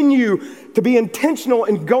continue to be intentional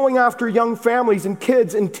in going after young families and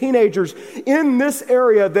kids and teenagers in this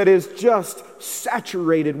area that is just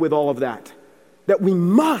saturated with all of that. That we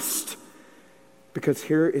must, because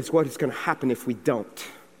here is what is going to happen if we don't.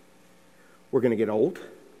 We're going to get old.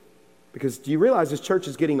 Because do you realize this church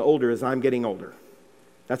is getting older as I'm getting older?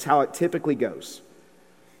 That's how it typically goes.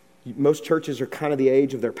 Most churches are kind of the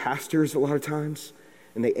age of their pastors a lot of times,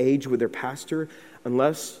 and they age with their pastor,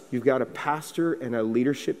 unless you've got a pastor and a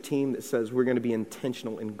leadership team that says we're going to be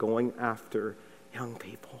intentional in going after young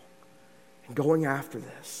people and going after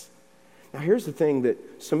this. Now here's the thing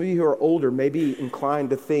that some of you who are older may be inclined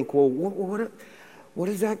to think, well, what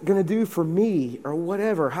is that going to do for me or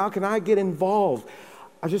whatever? How can I get involved?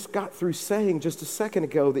 I just got through saying just a second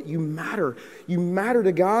ago that you matter. You matter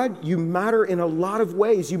to God. You matter in a lot of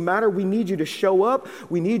ways. You matter. We need you to show up.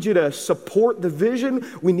 We need you to support the vision.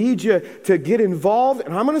 We need you to get involved.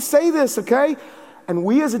 And I'm going to say this, okay? And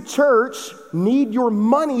we as a church need your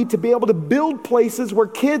money to be able to build places where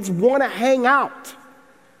kids want to hang out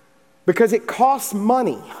because it costs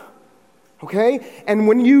money. Okay? And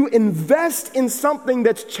when you invest in something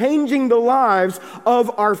that's changing the lives of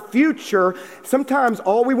our future, sometimes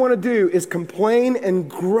all we want to do is complain and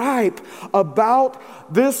gripe about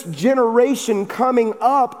this generation coming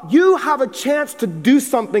up. You have a chance to do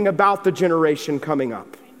something about the generation coming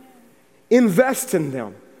up. Invest in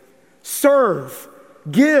them. Serve.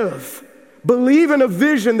 Give. Believe in a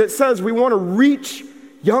vision that says we want to reach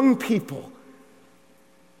young people.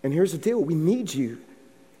 And here's the deal. We need you.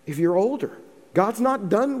 If you're older, God's not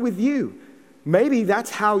done with you. Maybe that's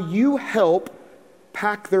how you help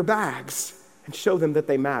pack their bags and show them that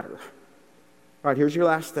they matter. All right, here's your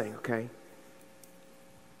last thing, okay?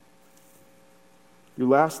 Your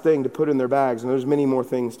last thing to put in their bags, and there's many more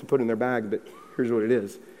things to put in their bag, but here's what it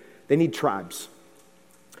is. They need tribes.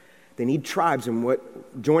 They need tribes, and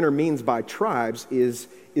what Joiner means by tribes is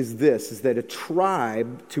that a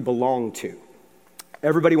tribe to belong to.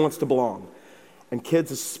 Everybody wants to belong. And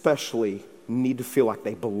kids especially need to feel like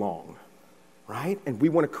they belong, right? And we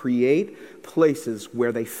want to create places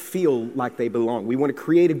where they feel like they belong. We want to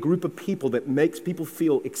create a group of people that makes people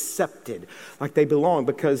feel accepted, like they belong,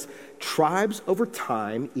 because tribes over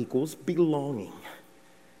time equals belonging.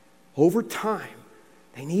 Over time,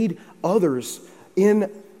 they need others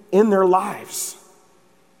in their lives.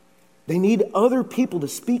 They need other people to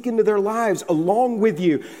speak into their lives along with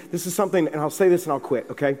you. This is something, and I'll say this and I'll quit,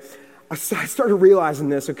 okay? I started realizing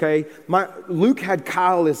this, okay? Luke had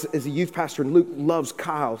Kyle as a youth pastor, and Luke loves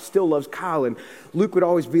Kyle, still loves Kyle. And Luke would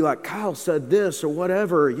always be like, Kyle said this or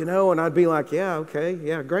whatever, and I'd be like, yeah, okay,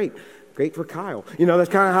 yeah, great for Kyle. That's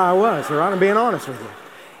kind of how I was, all right? I'm being honest with you.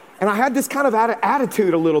 And I had this kind of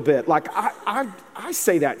attitude a little bit, like, I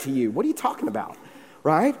say that to you. What are you talking about,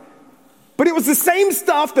 right? But it was the same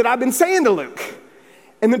stuff that I've been saying to Luke.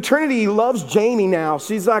 And the Trinity loves Jamie now.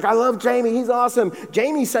 She's like, I love Jamie. He's awesome.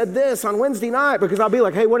 Jamie said this on Wednesday night, because I'll be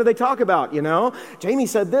like, hey, what did they talk about, Jamie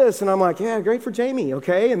said this. And I'm like, yeah, great for Jamie,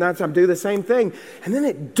 okay? And I'm doing the same thing. And then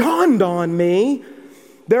it dawned on me,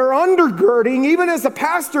 they're undergirding, even as a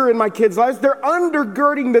pastor in my kids' lives, they're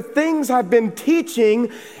undergirding the things I've been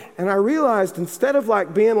teaching. And I realized, instead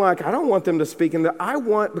of being like, I don't want them to speak in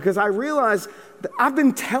because I realized that I've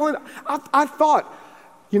been telling, I thought,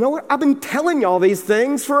 you know what? I've been telling y'all these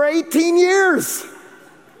things for 18 years.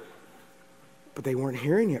 But they weren't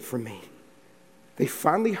hearing it from me. They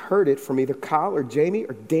finally heard it from either Kyle or Jamie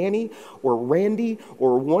or Danny or Randy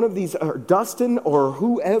or one of these, or Dustin or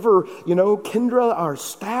whoever, Kendra, our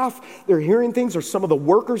staff. They're hearing things, or some of the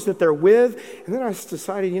workers that they're with. And then I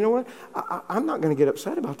decided, you know what? I'm not going to get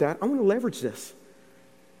upset about that. I'm going to leverage this.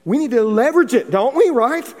 We need to leverage it, don't we,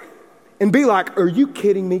 right? And be like, are you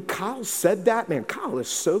kidding me? Kyle said that? Man, Kyle is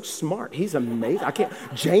so smart. He's amazing.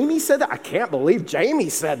 Jamie said that? I can't believe Jamie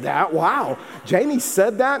said that. Wow. Jamie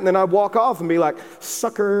said that? And then I'd walk off and be like,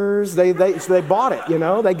 suckers. So they bought it,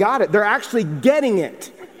 They got it. They're actually getting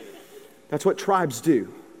it. That's what tribes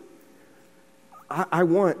do. I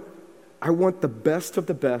want the best of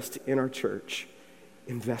the best in our church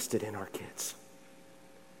invested in our kids.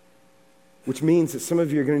 Which means that some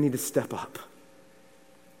of you are going to need to step up.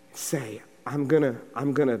 Say, I'm gonna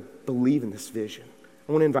believe in this vision.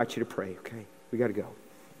 I want to invite you to pray, okay? We got to go.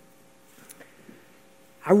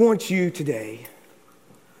 I want you today,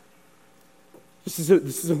 this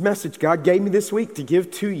is a message God gave me this week to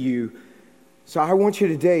give to you. So I want you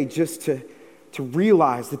today just to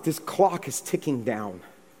realize that this clock is ticking down.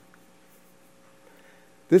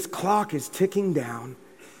 This clock is ticking down,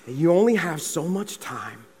 and you only have so much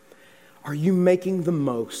time. Are you making the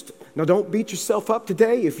most? Now, don't beat yourself up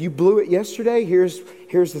today. If you blew it yesterday, here's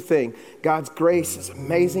the thing. God's grace is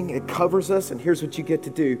amazing. It covers us, and here's what you get to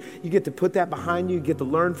do. You get to put that behind you. You get to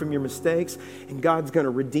learn from your mistakes, and God's going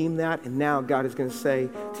to redeem that. And now God is going to say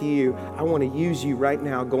to you, I want to use you right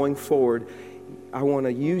now going forward. I want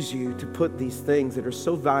to use you to put these things that are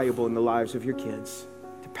so valuable in the lives of your kids,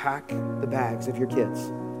 to pack the bags of your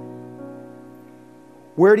kids.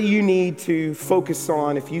 Where do you need to focus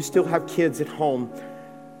on if you still have kids at home?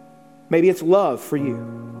 Maybe it's love for you.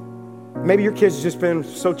 Maybe your kids have just been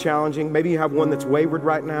so challenging. Maybe you have one that's wayward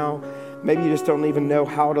right now. Maybe you just don't even know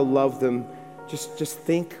how to love them. Just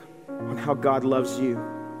think on how God loves you,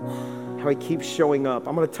 how he keeps showing up.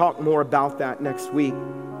 I'm going to talk more about that next week.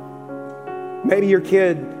 Maybe your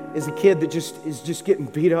kid is a kid that is just getting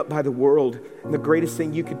beat up by the world, and the greatest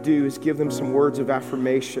thing you could do is give them some words of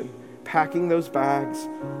affirmation. Packing those bags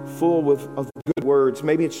full of good words.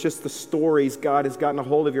 Maybe it's just the stories God has gotten a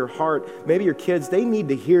hold of your heart. Maybe your kids, they need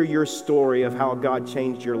to hear your story of how God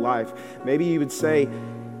changed your life. Maybe you would say,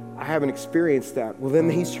 I haven't experienced that. Well, then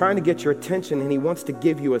he's trying to get your attention, and he wants to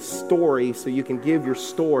give you a story so you can give your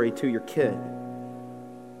story to your kid.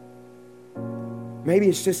 Maybe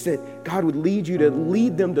it's just that God would lead you to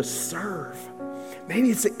lead them to serve.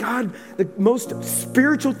 Maybe it's that God, the most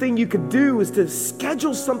spiritual thing you could do is to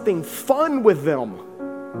schedule something fun with them.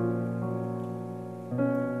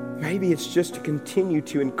 Maybe it's just to continue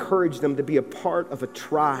to encourage them to be a part of a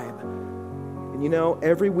tribe. And you know,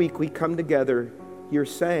 every week we come together, you're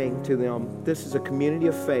saying to them, this is a community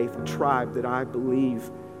of faith, a tribe that I believe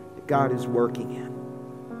that God is working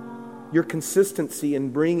in. Your consistency in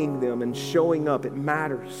bringing them and showing up, it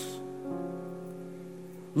matters.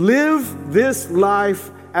 Live this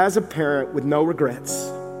life as a parent with no regrets.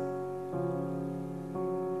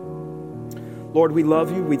 Lord, we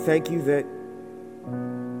love you. We thank you that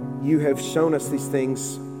you have shown us these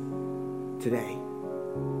things today.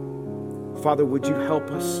 Father, would you help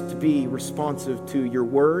us to be responsive to your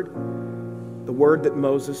word, the word that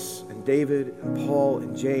Moses and David and Paul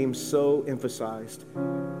and James so emphasized.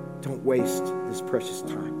 Don't waste this precious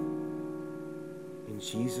time. In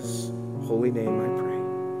Jesus' holy name I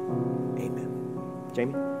pray. Amen.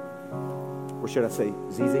 Jamie? Or should I say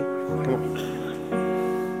Zizi? Come on.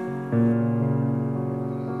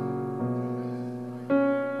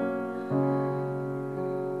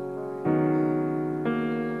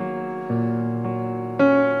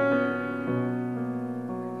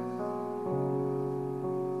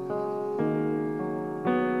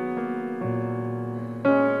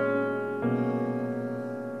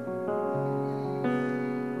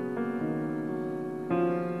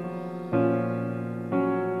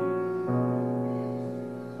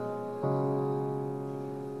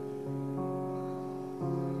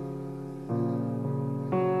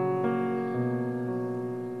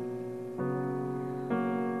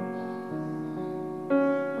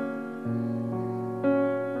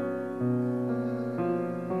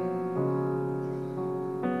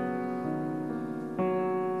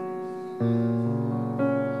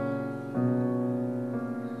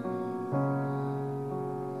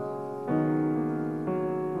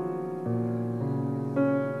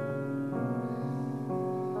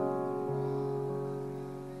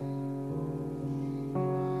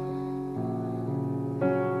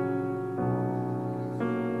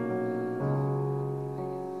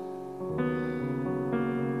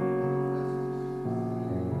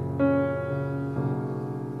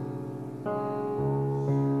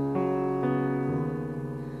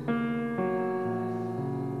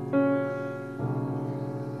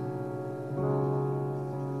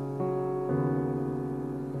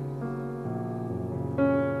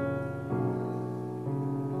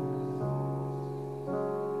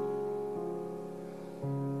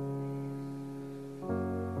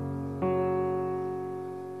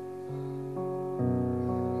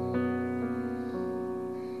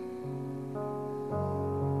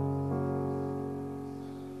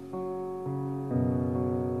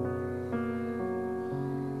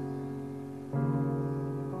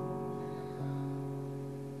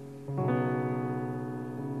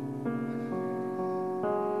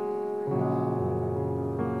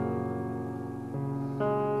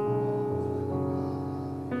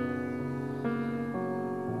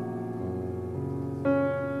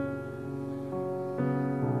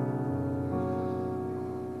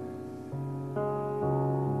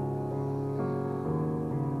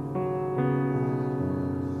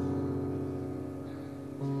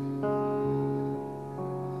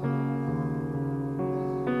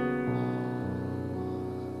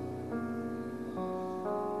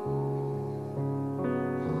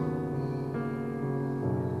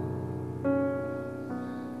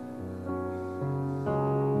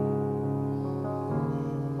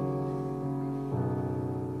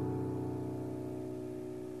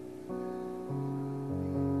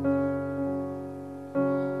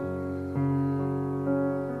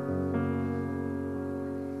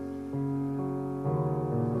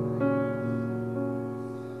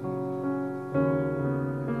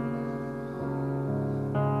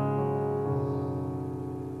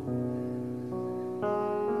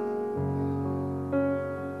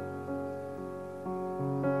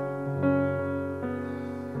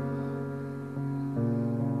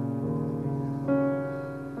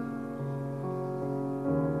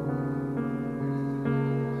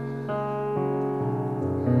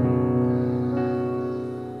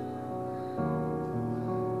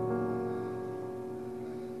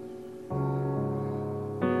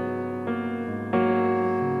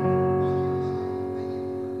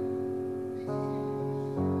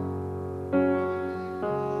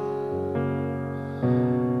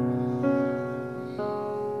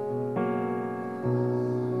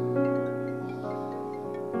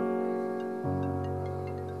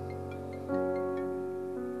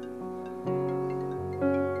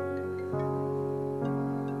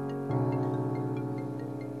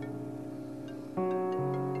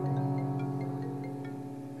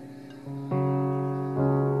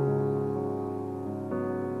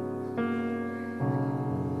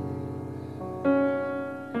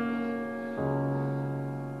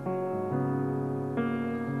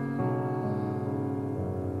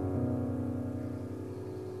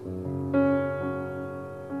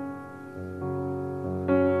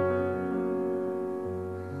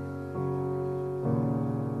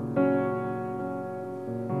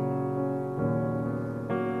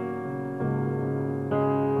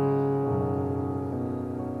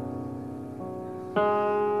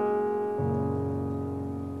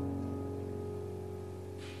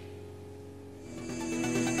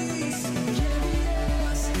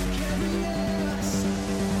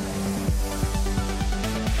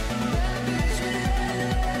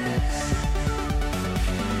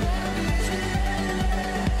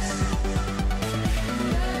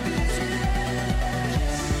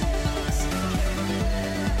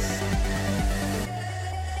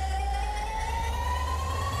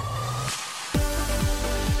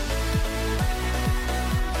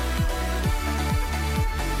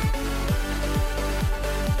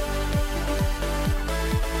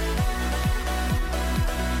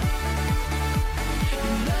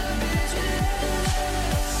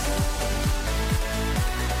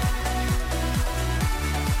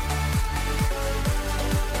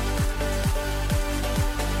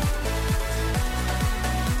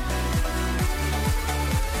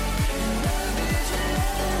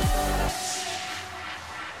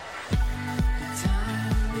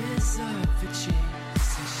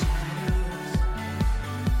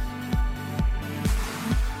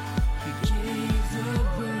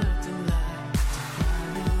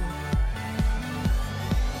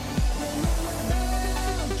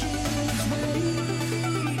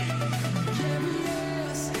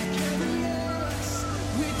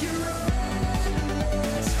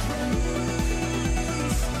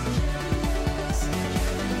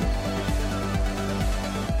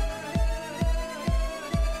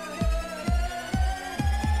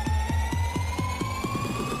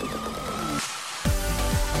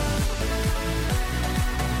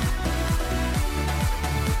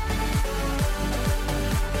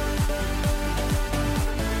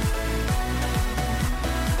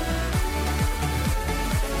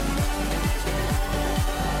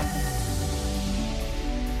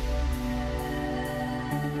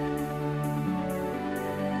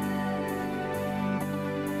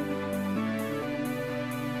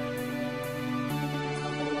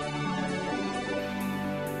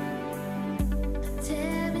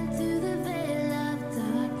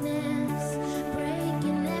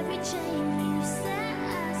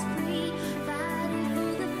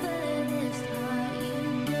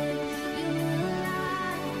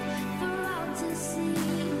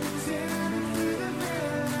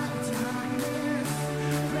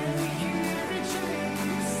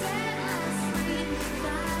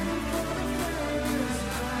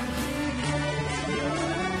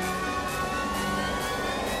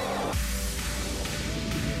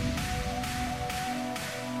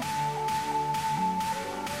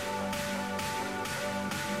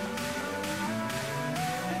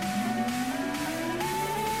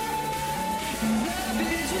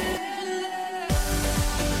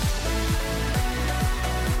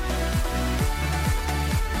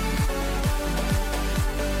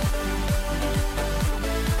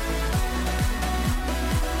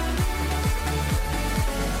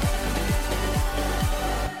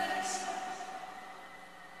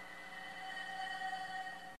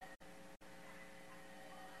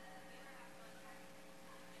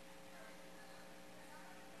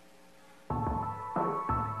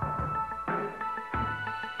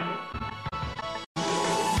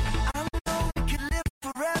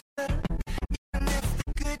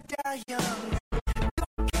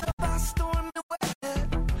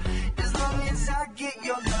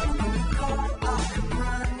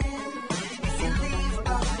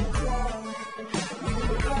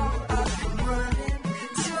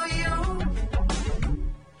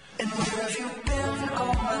 you been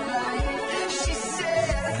all my life? She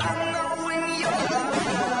said, I know when you're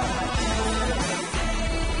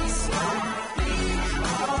everything's gonna be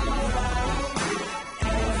alright.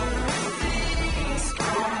 Everything's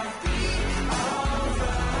gonna be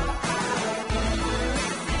alright.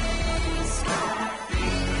 Everything's gonna be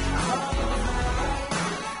alright.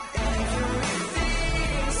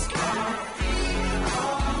 Everything's gonna be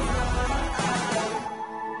alright.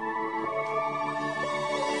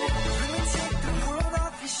 Let me take the world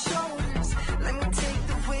off your shoulders. Let me take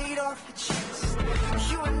the weight off your chest.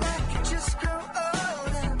 You and I could just grow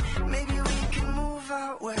old and maybe we can move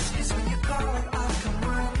out west. 'Cause when you call, I'll come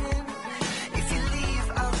running. If you leave,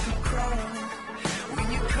 I'll come crawling. When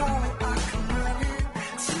you call, I'll come running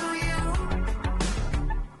to you.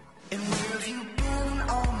 And where have you been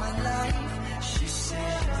all my life? She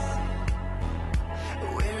said.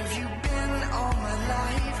 Where have you been all my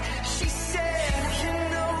life? She said, you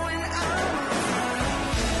know when I'm around,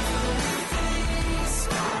 everything's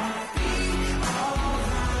gonna be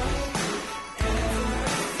alright.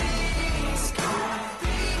 Everything's gonna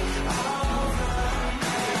be alright.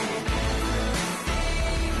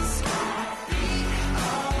 Everything's gonna be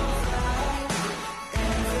alright.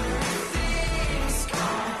 Everything's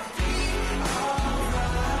gonna be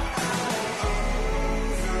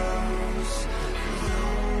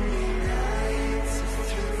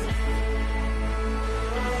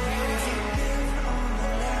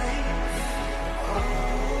alright.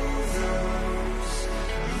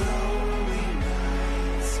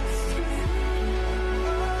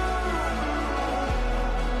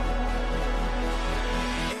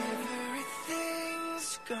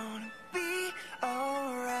 Everything's gonna be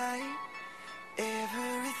alright.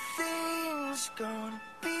 Everything's gonna